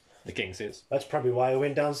 The king says. That's probably why he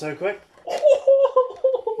went down so quick.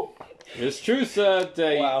 It's true, sir.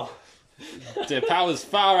 Wow. Their powers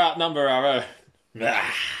far outnumber our own.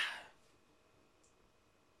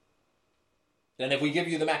 Then if we give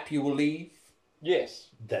you the map, you will leave? Yes.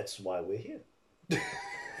 That's why we're here.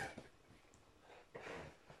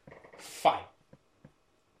 Fine.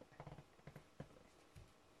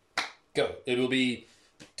 Go. It will be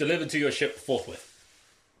delivered to your ship forthwith.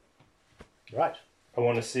 Right. I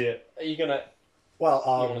want to see it. Are you gonna? Well,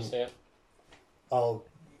 You want to see it? I'll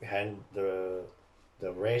hand the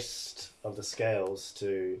rest of the scales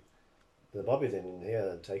to the Bobby then here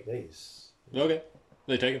and take these. Okay.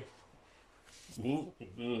 They take him.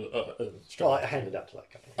 Well, I handed out to like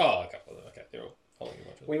a couple. Oh, okay. Okay, they're all holding you.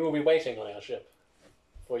 We will be waiting on our ship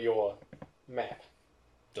for your map.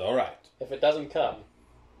 All right. If it doesn't come,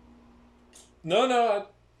 No,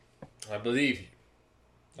 I believe you.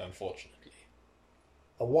 Unfortunately,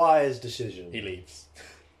 A wise decision. he leaves.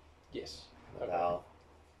 yes. Now,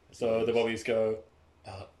 So the bobbies go.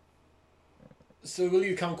 So will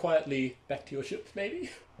you come quietly back to your ship, maybe?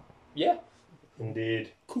 Yeah.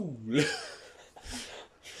 Indeed. Cool.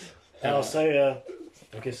 I'll say,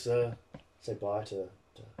 I guess, say bye to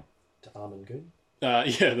Armin Goon. Yeah,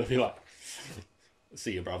 they'll be like,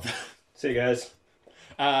 see you, brother. See you guys.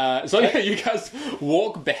 So yeah, you guys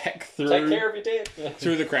walk back Take through care of your dead.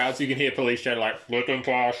 through the crowd, so you can hear police chatter like, "Let them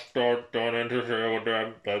pass, don't interfere with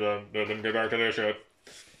them, let them get back to their ship."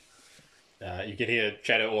 You can hear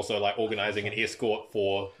chatter also like organizing an escort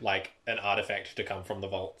for like an artifact to come from the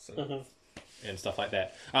vaults and stuff like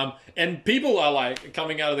that. And people are like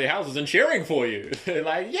coming out of their houses and cheering for you. They're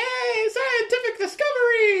like, "Yay, scientific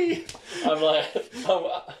discovery!"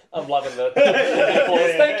 I'm loving that.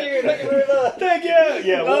 Thank you very much. Thank you.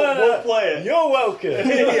 Yeah, we'll play it. You're welcome.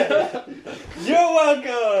 You're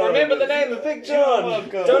welcome. Remember the name of Big John.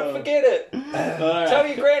 welcome. Don't forget it. Tell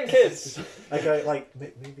your grandkids. I go like,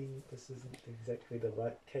 maybe this isn't exactly the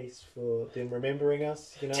right case for them remembering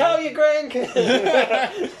us. You know. Tell your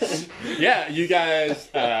grandkids. Yeah, you guys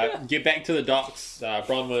get back to the docks.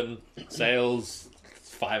 Bronwyn sails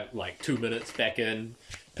 2 minutes back in,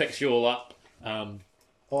 picks you all up.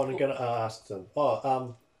 Oh, and I'm gonna ask them.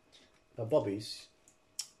 Bobby's.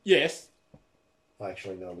 Yes.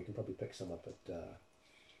 Actually, no. We can probably pick some up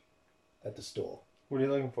at the store. What are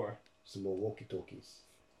you looking for? Some more walkie-talkies.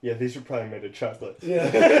 Yeah, these are probably made of chocolate. Yeah.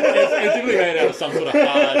 It's typically made out of some sort of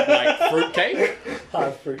hard, fruit cake.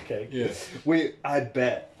 Hard fruitcake. Yeah. I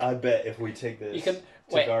bet if we take this You can- to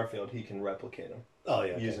wait. Garfield, he can replicate them. Oh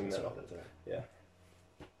yeah. Using that's metal. right, that's right. Yeah.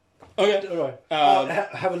 Okay. All right. Um,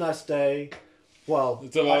 Have a nice day. Well,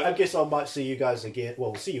 So, I guess I might see you guys again.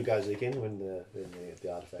 Well, we'll see you guys again when the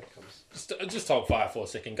artifact comes. just hold fire for a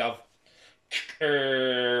second, Gov.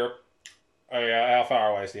 How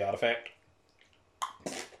far away is the artifact?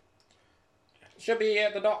 Should be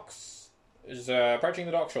at the docks. Is approaching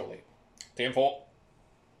the dock shortly. 10-4.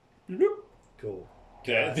 Cool.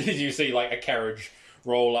 Yeah, did you see like a carriage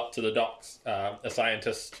roll up to the docks? A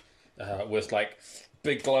scientist with like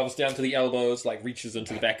big gloves down to the elbows, like reaches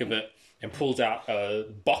into the back of it and pulls out a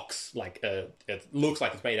box. It looks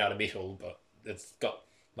like it's made out of metal, but it's got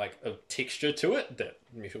like a texture to it that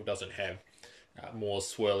metal doesn't have. More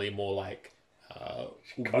swirly, more like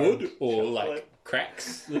wood or like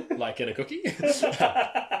cracks, like in a cookie.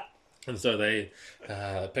 And so they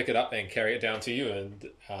pick it up and carry it down to you, and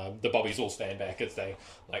the bobbies all stand back as they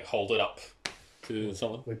like hold it up to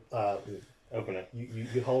someone. We, Open it.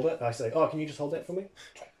 you hold it. I say, oh, can you just hold that for me?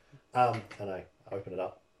 And I open it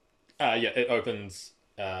up. Yeah, it opens.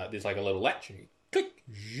 There's like a little latch, and you click,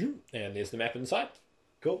 and there's the map inside.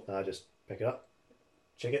 Cool. And I just pick it up,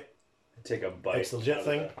 check it. Take a bite. It's a legit out of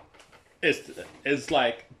thing. that. It's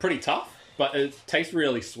like pretty tough, but it tastes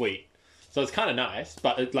really sweet. So it's kind of nice,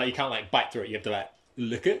 but you can't like bite through it. You have to like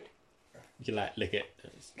lick it. You can like lick it.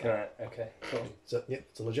 Can I? Okay. Cool. So yeah,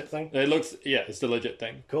 it's a legit thing. It looks, yeah, it's the legit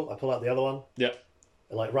thing. Cool. I pull out the other one, Yep.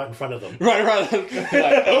 like right in front of them. Right.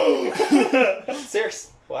 Like, oh.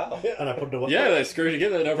 Serious? Wow. Yeah, and I put it away. Yeah, they screw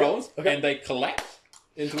together, no problems, okay. and they collapse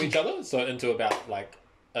into each other. So into about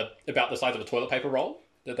about the size of a toilet paper roll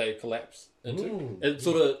that they collapse into. Ooh. It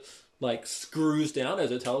sort of like screws down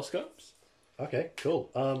as it telescopes. Okay. Cool.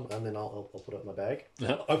 And then I'll put it in my bag.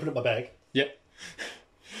 Uh-huh. Open up my bag. Yep.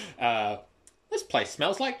 This place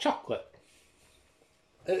smells like chocolate.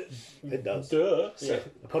 It does. Duh. So,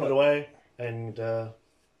 I put it away and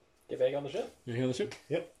Get back on the ship. You hear the ship?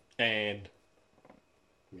 yep. And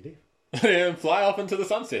We leave. and fly off into the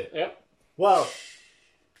sunset. Yep. Well,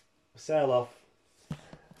 sail off.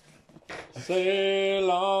 Sail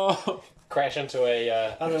off. Crash into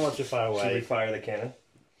a. I don't want you far should we away. fire the cannon?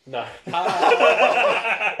 No. I'm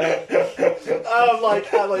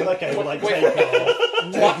like, okay, we'll like take off.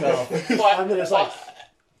 Take off. And then it's like,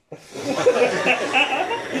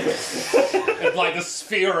 It's like the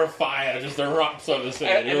sphere of fire just erupts over the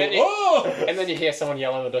city. And You're then like, you- "Oh!" And then you hear someone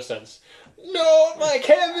yell in the distance, "No, my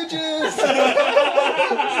cabbages!"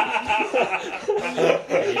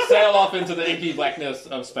 And you sail off into the inky blackness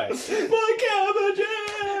of space. My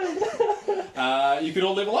cabbages! You can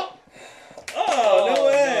all level up. Oh, no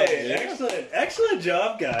way! Yeah. Excellent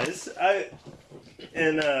job, guys. I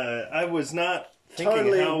was not thinking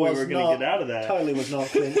Totally how we was were going not- to get out of that. totally was not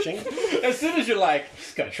clinching. As soon as you're like,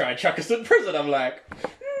 he's gonna try and chuck us in prison, I'm like,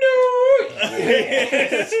 no!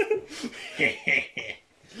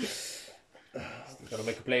 Gotta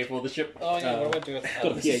make a play for the ship. Oh yeah, what do I do with Got a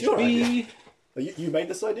that? This is your PHP. You made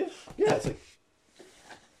this idea? Yeah, it's like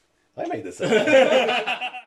I made this idea.